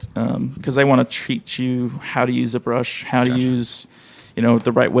aspect, because they want to teach you how to use a brush, how to use,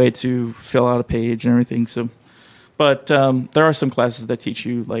 the right way to fill out a page and everything. So, but there are some classes that teach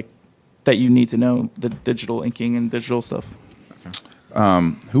you like that you need to know the digital inking and digital stuff. Okay.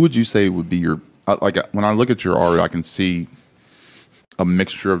 Who would you say would be your when I look at your art, I can see a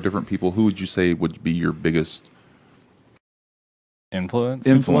mixture of different people. Who would you say would be your biggest influence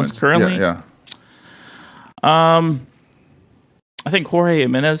currently? Yeah. I think Jorge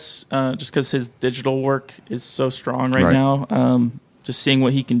Jimenez, just because his digital work is so strong right now. Just seeing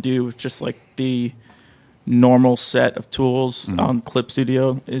what he can do with just like the normal set of tools on Clip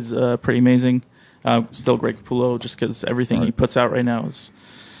Studio is pretty amazing. Still Greg Capullo, just because everything he puts out right now is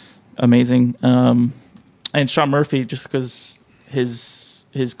amazing. And Sean Murphy, just because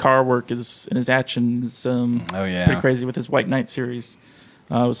his car work is and his action is pretty crazy with his White Knight series.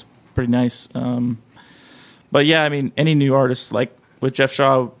 It was pretty nice. But yeah, I mean, any new artists, like with Jeff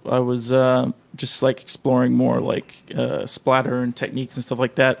Shaw, I was just like exploring more like splatter and techniques and stuff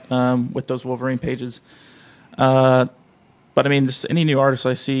like that with those Wolverine pages. But I mean, just any new artist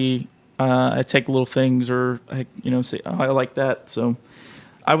I see, I take little things or I say, oh, I like that. So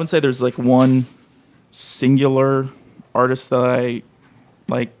I wouldn't say there's like one singular artist that I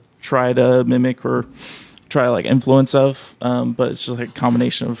like try to mimic or try to like influence of, but it's just like a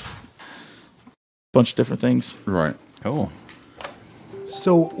combination of bunch of different things. Right. Cool.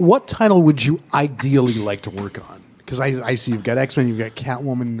 So what title would you ideally like to work on? Because I see you've got X-Men, you've got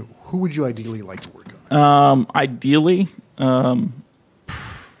Catwoman. Who would you ideally like to work on? Ideally,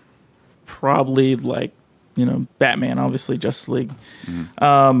 Probably like, Batman, obviously, Justice League.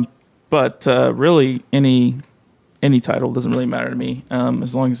 But really, any title doesn't really matter to me,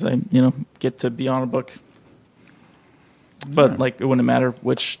 as long as I, get to be on a book. But like, it wouldn't matter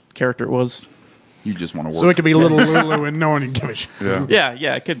which character it was. You just want to work. So it could be Little Lulu and no one can give a shit. Yeah.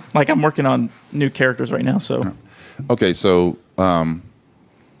 Yeah, it could. Like, I'm working on new characters right now, so. Okay, so I've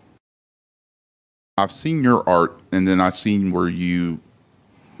seen your art, and then I've seen where you.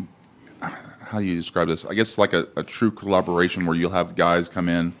 How do you describe this? I guess like a true collaboration where you'll have guys come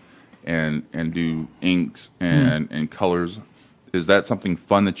in and do inks and colors. Is that something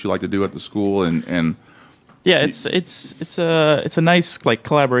fun that you like to do at the school? And yeah, it's a nice like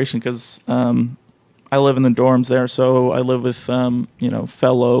collaboration because I live in the dorms there, so I live with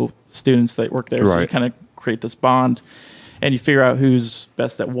fellow students that work there. So you kind of create this bond, and you figure out who's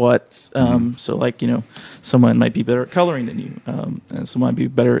best at what. So like someone might be better at coloring than you, and someone might be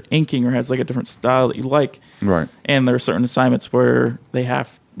better at inking or has like a different style that you like. Right. And there are certain assignments where you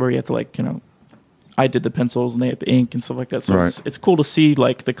have to like I did the pencils and they have the ink and stuff like that. So it's cool to see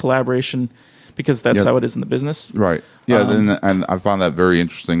like the collaboration. Because that's how it is in the business, right? Yeah, and I found that very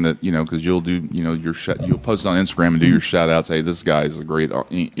interesting. That because you'll do your you'll post it on Instagram and do your shout outs. Hey, this guy is a great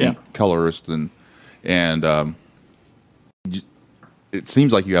ink colorist, and it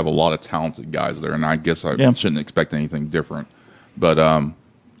seems like you have a lot of talented guys there. And I guess I shouldn't expect anything different, but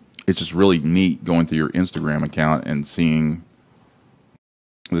it's just really neat going through your Instagram account and seeing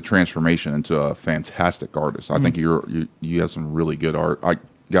the transformation into a fantastic artist. I think you have some really good art.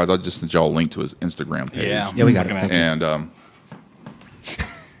 Guys, I just sent y'all a link to his Instagram page. Yeah, we got it. And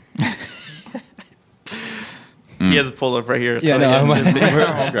he has a pull up right here. Yeah, We're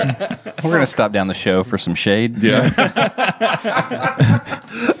going to stop down the show for some shade. Yeah.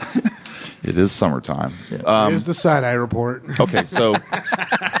 It is summertime. Here's the side-eye report. Okay, so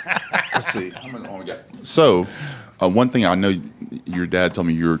let's see. How many we got? So one thing I know your dad told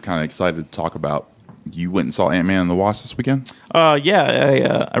me you were kind of excited to talk about. You went and saw Ant-Man and the Wasp this weekend?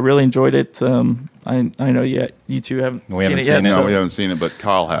 Yeah, I really enjoyed it. I know you two haven't seen it yet. No, we haven't seen it, but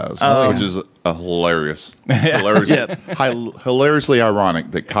Kyle has, which is hilariously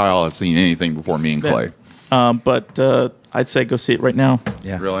ironic that Kyle has seen anything before me and Clay. But I'd say go see it right now.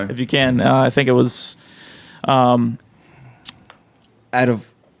 Yeah, really, if you can. I think it was out of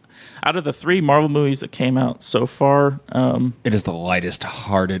the 3 Marvel movies that came out so far. it is the lightest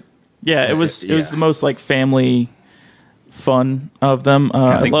hearted. Yeah, it was the most like family fun of them.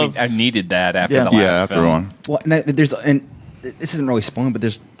 I needed that after the last film. One. Well, this isn't really spoiling, but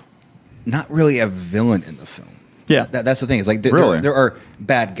there's not really a villain in the film. Yeah, that's the thing. It's like there are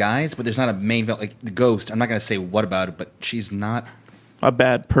bad guys, but there's not a main villain. Like the Ghost, I'm not going to say what about it, but she's not a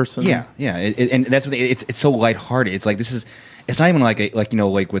bad person. Yeah. And that's what it's so lighthearted. It's like this is. It's not even like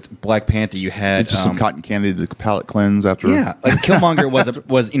with Black Panther, you had it's just some cotton candy to palate cleanse after. Yeah, like Killmonger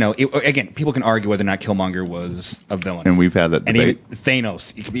was again, people can argue whether or not Killmonger was a villain, and we've had that debate. And even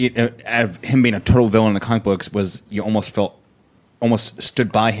Thanos, it could be out of him being a total villain in the comic books, was you almost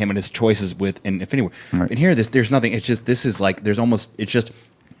stood by him and his choices in Infinity War. Right. And here, there's nothing. It's just it's just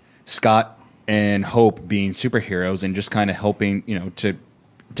Scott and Hope being superheroes and just kind of helping to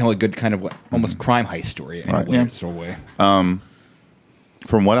tell a good kind of almost crime heist story in a weird sort of way.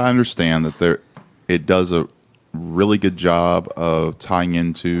 From what I understand, it does a really good job of tying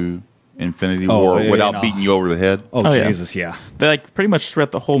into Infinity War without beating you over the head. Jesus, yeah. They like pretty much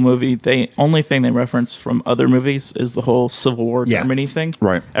throughout the whole movie. The only thing they reference from other movies is the whole Civil War Germany thing.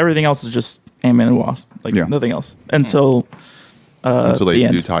 Right. Everything else is just Ant-Man and Wasp. Nothing else until they the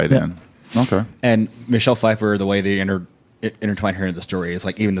do end. tie it in. Okay. And Michelle Pfeiffer, the way they intertwine her in the story is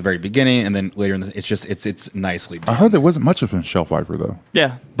like even the very beginning and then later it's nicely done. I heard there wasn't much of Michelle Pfeiffer though.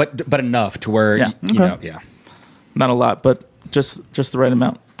 Yeah, but enough to where you know, not a lot, but just the right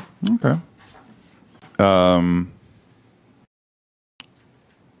amount. Okay.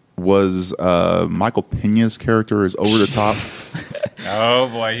 Was Michael Pena's character is over the top? Oh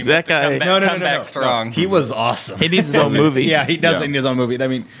boy, he that guy. Come back strong. He was awesome. He needs his own movie. Yeah, he does need his own movie. I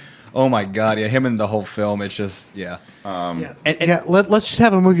mean, oh my god, yeah, him and the whole film. It's just Let's just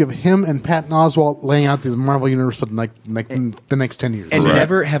have a movie of him and Patton Oswalt laying out the Marvel universe for the next 10 years. And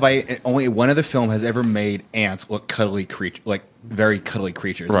never have only one other film has ever made ants look very cuddly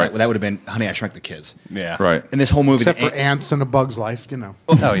creatures. Right. That would have been Honey, I Shrunk the Kids. Yeah. Right. And this whole movie, Except for ants and A Bug's Life,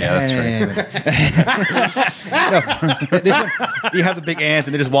 Oh yeah, that's right. This one, you have the big ants,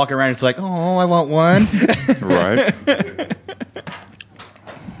 and they're just walking around. It's like, oh, I want one. Right.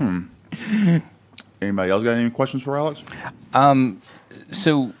 Anybody else got any questions for Alex?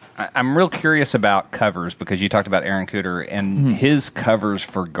 So I'm real curious about covers because you talked about Aaron Cooter, and his covers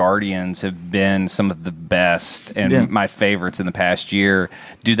for Guardians have been some of the best and my favorites in the past year.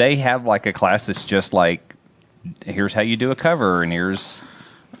 Do they have like a class that's just like, here's how you do a cover, and here's...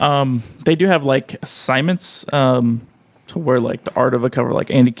 They do have like assignments to where like the art of a cover,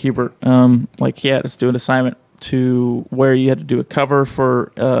 like Andy Kubert, like he had us do an assignment to where you had to do a cover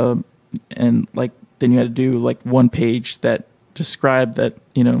for, and like then you had to do like one page that described that,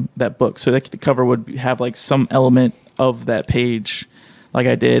 you know, that book. So that the cover would have like some element of that page. Like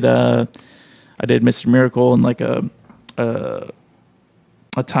I did Mr. Miracle and like a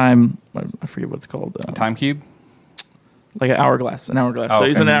time, I forget what it's called. A time cube? Like an hourglass. Oh, so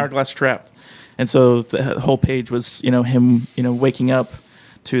he's in an hourglass trapped. And so the whole page was, you know, him, you know, waking up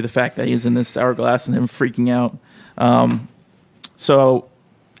to the fact that he's in this hourglass and him freaking out. So,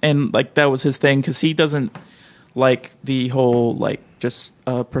 and like that was his thing because he doesn't like the whole like just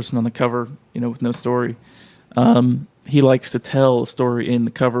a person on the cover, you know, with no story. He likes to tell a story in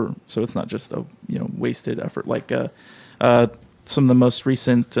the cover, so it's not just a, you know, wasted effort. Like some of the most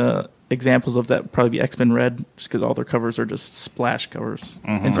recent examples of that would probably be X-Men Red, just because all their covers are just splash covers,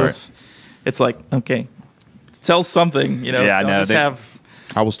 and so it's like, okay, tell something, you know. Yeah, don't just have.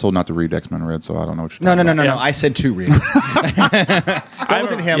 I was told not to read X-Men Red, so I don't know what you're No. talking about. I said to read. That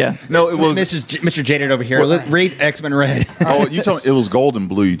wasn't him. Yeah. No, it was Mr. Jaded over here. Let's read X-Men Red. Oh, you told me it was gold and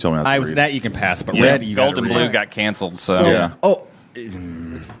blue. You told me not to I was read. that you can pass, but Yeah, red you Gold gotta and read. Blue got canceled, so... Yeah. Oh,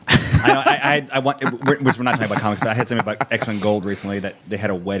 I want. Which we're not talking about comics, but I had something about X-Men Gold recently that they had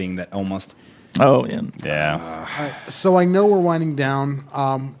a wedding that almost. Oh yeah. Yeah. So I know we're winding down,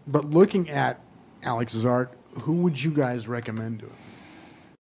 but looking at Alex's art, who would you guys recommend to him?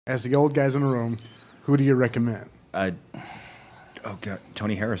 As the old guys in the room, who do you recommend? Oh God,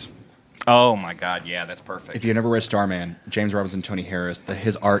 Tony Harris. Oh my God, yeah, that's perfect. If you never read Starman, James Robinson, Tony Harris,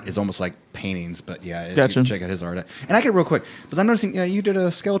 his art is almost like paintings, but yeah, Gotcha. you check out his art. And I get real quick, because I'm noticing you did a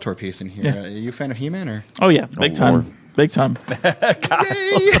Skeletor piece in here. Yeah. Are you a fan of He-Man or? Oh yeah, big time, Lord. big time.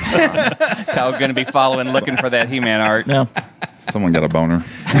 Kyle's going to be following, looking for that He-Man art. Yeah. Someone got a boner.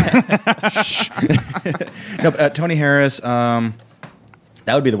 No, Tony Harris.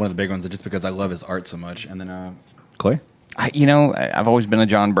 That would be one of the big ones, just because I love his art so much. And then Clay. I've always been a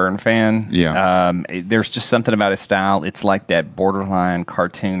John Byrne fan. Yeah. There's just something about his style. It's like that borderline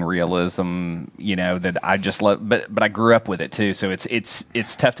cartoon realism, you know, that I just love. But I grew up with it too, so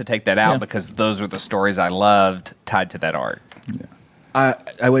it's tough to take that out because those are the stories I loved tied to that art. Yeah.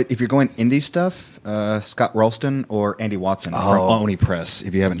 I would, if you're going indie stuff, Scott Ralston or Andy Watson from Oni Press.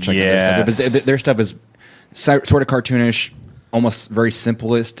 If you haven't checked out their stuff, their stuff is sort of cartoonish, almost very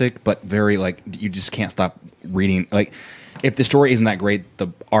simplistic, but very like you just can't stop reading. Like if the story isn't that great, the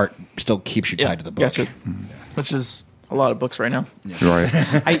art still keeps you tied to the book. Gotcha. Which is a lot of books right now. Right.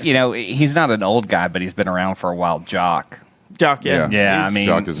 He's not an old guy, but he's been around for a while. Jock. Jock, yeah. Yeah, He's I mean,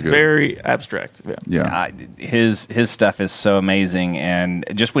 Jock is good. very abstract. Yeah. Yeah. His stuff is so amazing, and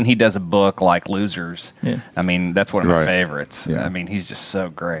just when he does a book like Losers, I mean, that's one of my Right. favorites. Yeah. I mean, he's just so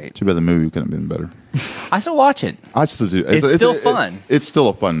great. Too bad the movie couldn't have been better. I still watch it. I still do. It's still fun. It's still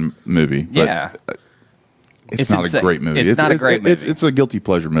a fun movie. But Yeah. It's not insane. a great movie. It's not a great movie. It's a guilty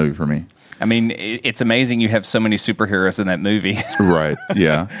pleasure movie for me. I mean, it's amazing you have so many superheroes in that movie. Right.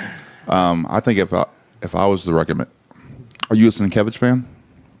 Yeah. I think if I was to recommend, are you a Sienkiewicz fan?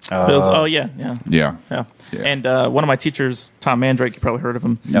 Bill's, yeah. Yeah. Yeah. Yeah. And one of my teachers, Tom Mandrake, you probably heard of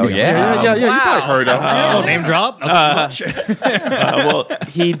him. Oh, yeah. Yeah. You probably heard of it. Name drop. Not too much. Well,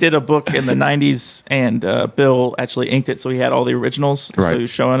 he did a book in the 90s, and Bill actually inked it, so he had all the originals. Right. So he was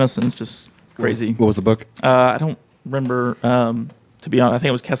showing us, and it's just crazy. What was the book? I don't remember, to be honest. I think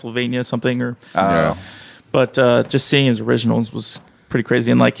it was Castlevania something. Yeah. But just seeing his originals was pretty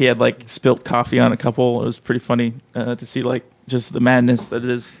crazy. And like he had like spilt coffee on a couple. It was pretty funny to see like just the madness that it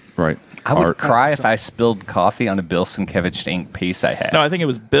is. Right. I would Art. cry if I spilled coffee on a Bill Sienkiewicz ink piece I had. No, I think it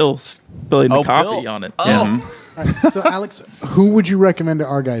was Bill spilling the coffee Bill. on it. Oh. Yeah. All right, so, Alex, who would you recommend to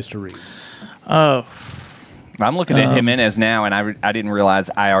our guys to read? I'm looking at Jimenez now, and I didn't realize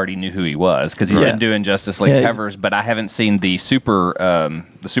I already knew who he was because he's been doing Justice League covers, but I haven't seen the Super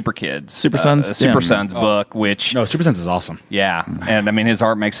Kids, Super Sons? Super Yeah. Sons book, which No, Super Sense is awesome. yeah, and I mean his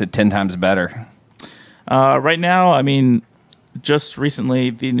art makes it 10 times better. Right now, I mean, just recently,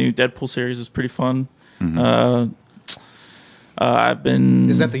 the new Deadpool series is pretty fun. I've been...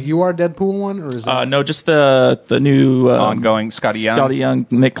 Is that the You Are Deadpool one, or is that no, just the new... Ongoing Scotty Young. Scotty Young,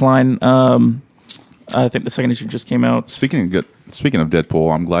 Nick Klein. I think the second issue just came out. Speaking of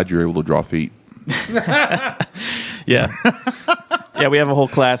Deadpool, I'm glad you're able to draw feet. Yeah. Yeah, we have a whole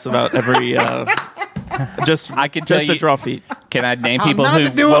class about every... just I can tell just to you- draw feet. Can I name people Not who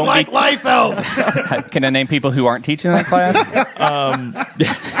to do it won't like be? Liefeld. Can I name people who aren't teaching that class?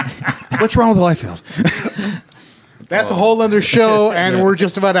 What's wrong with Liefeld? That's a whole other show, and we're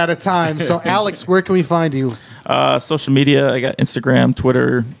just about out of time. So, Alex, where can we find you? Social media, I got Instagram,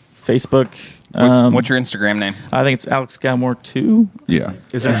 Twitter, Facebook. What's your Instagram name? I think it's Alex Gallimore 2. Yeah.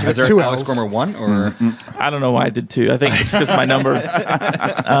 Is there Two Alex Ls. Gormer 1 or I don't know why I did 2. I think it's because my number.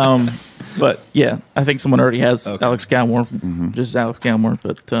 But yeah, I think someone already has Alex Gallimore, just Alex Gallimore.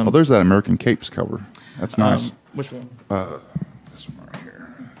 But Oh, there's that American Capes cover. That's nice. which one? This one right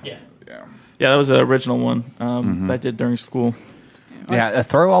here. Yeah, Yeah. yeah, that was the original one that I did during school. Yeah,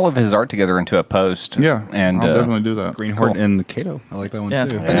 throw all of his art together into a post. Yeah. and I'll definitely do that. Greenhorn Cool. and Cato? I like that one Yeah,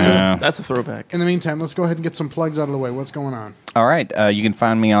 too. that's a throwback. In the meantime, let's go ahead and get some plugs out of the way. What's going on? All right. You can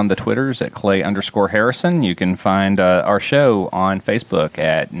find me on the Twitters at Clay_Harrison. You can find our show on Facebook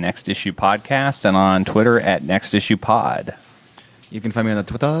at Next Issue Podcast and on Twitter at Next Issue Pod. You can find me on the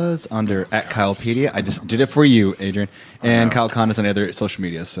Twitters under at Kylepedia. I just did it for you, Adrian. And Kyle Condas on other social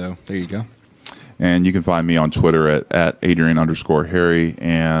media. So there you go. And you can find me on Twitter at Adrian_Harry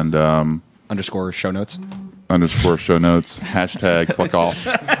and Underscore show notes. _ show notes. Hashtag fuck off.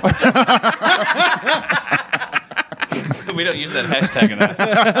 We don't use that hashtag enough.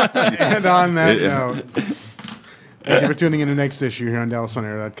 And on that note, thank you for tuning in to the next issue here on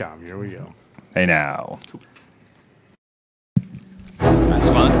DallasOnAir.com. Here we go. Hey now. That's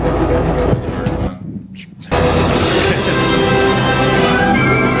fun.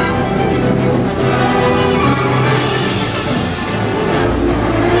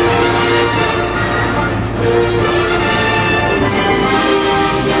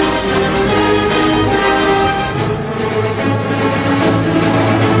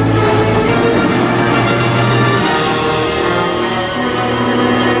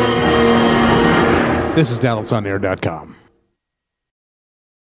 This is DallasOnAir.com.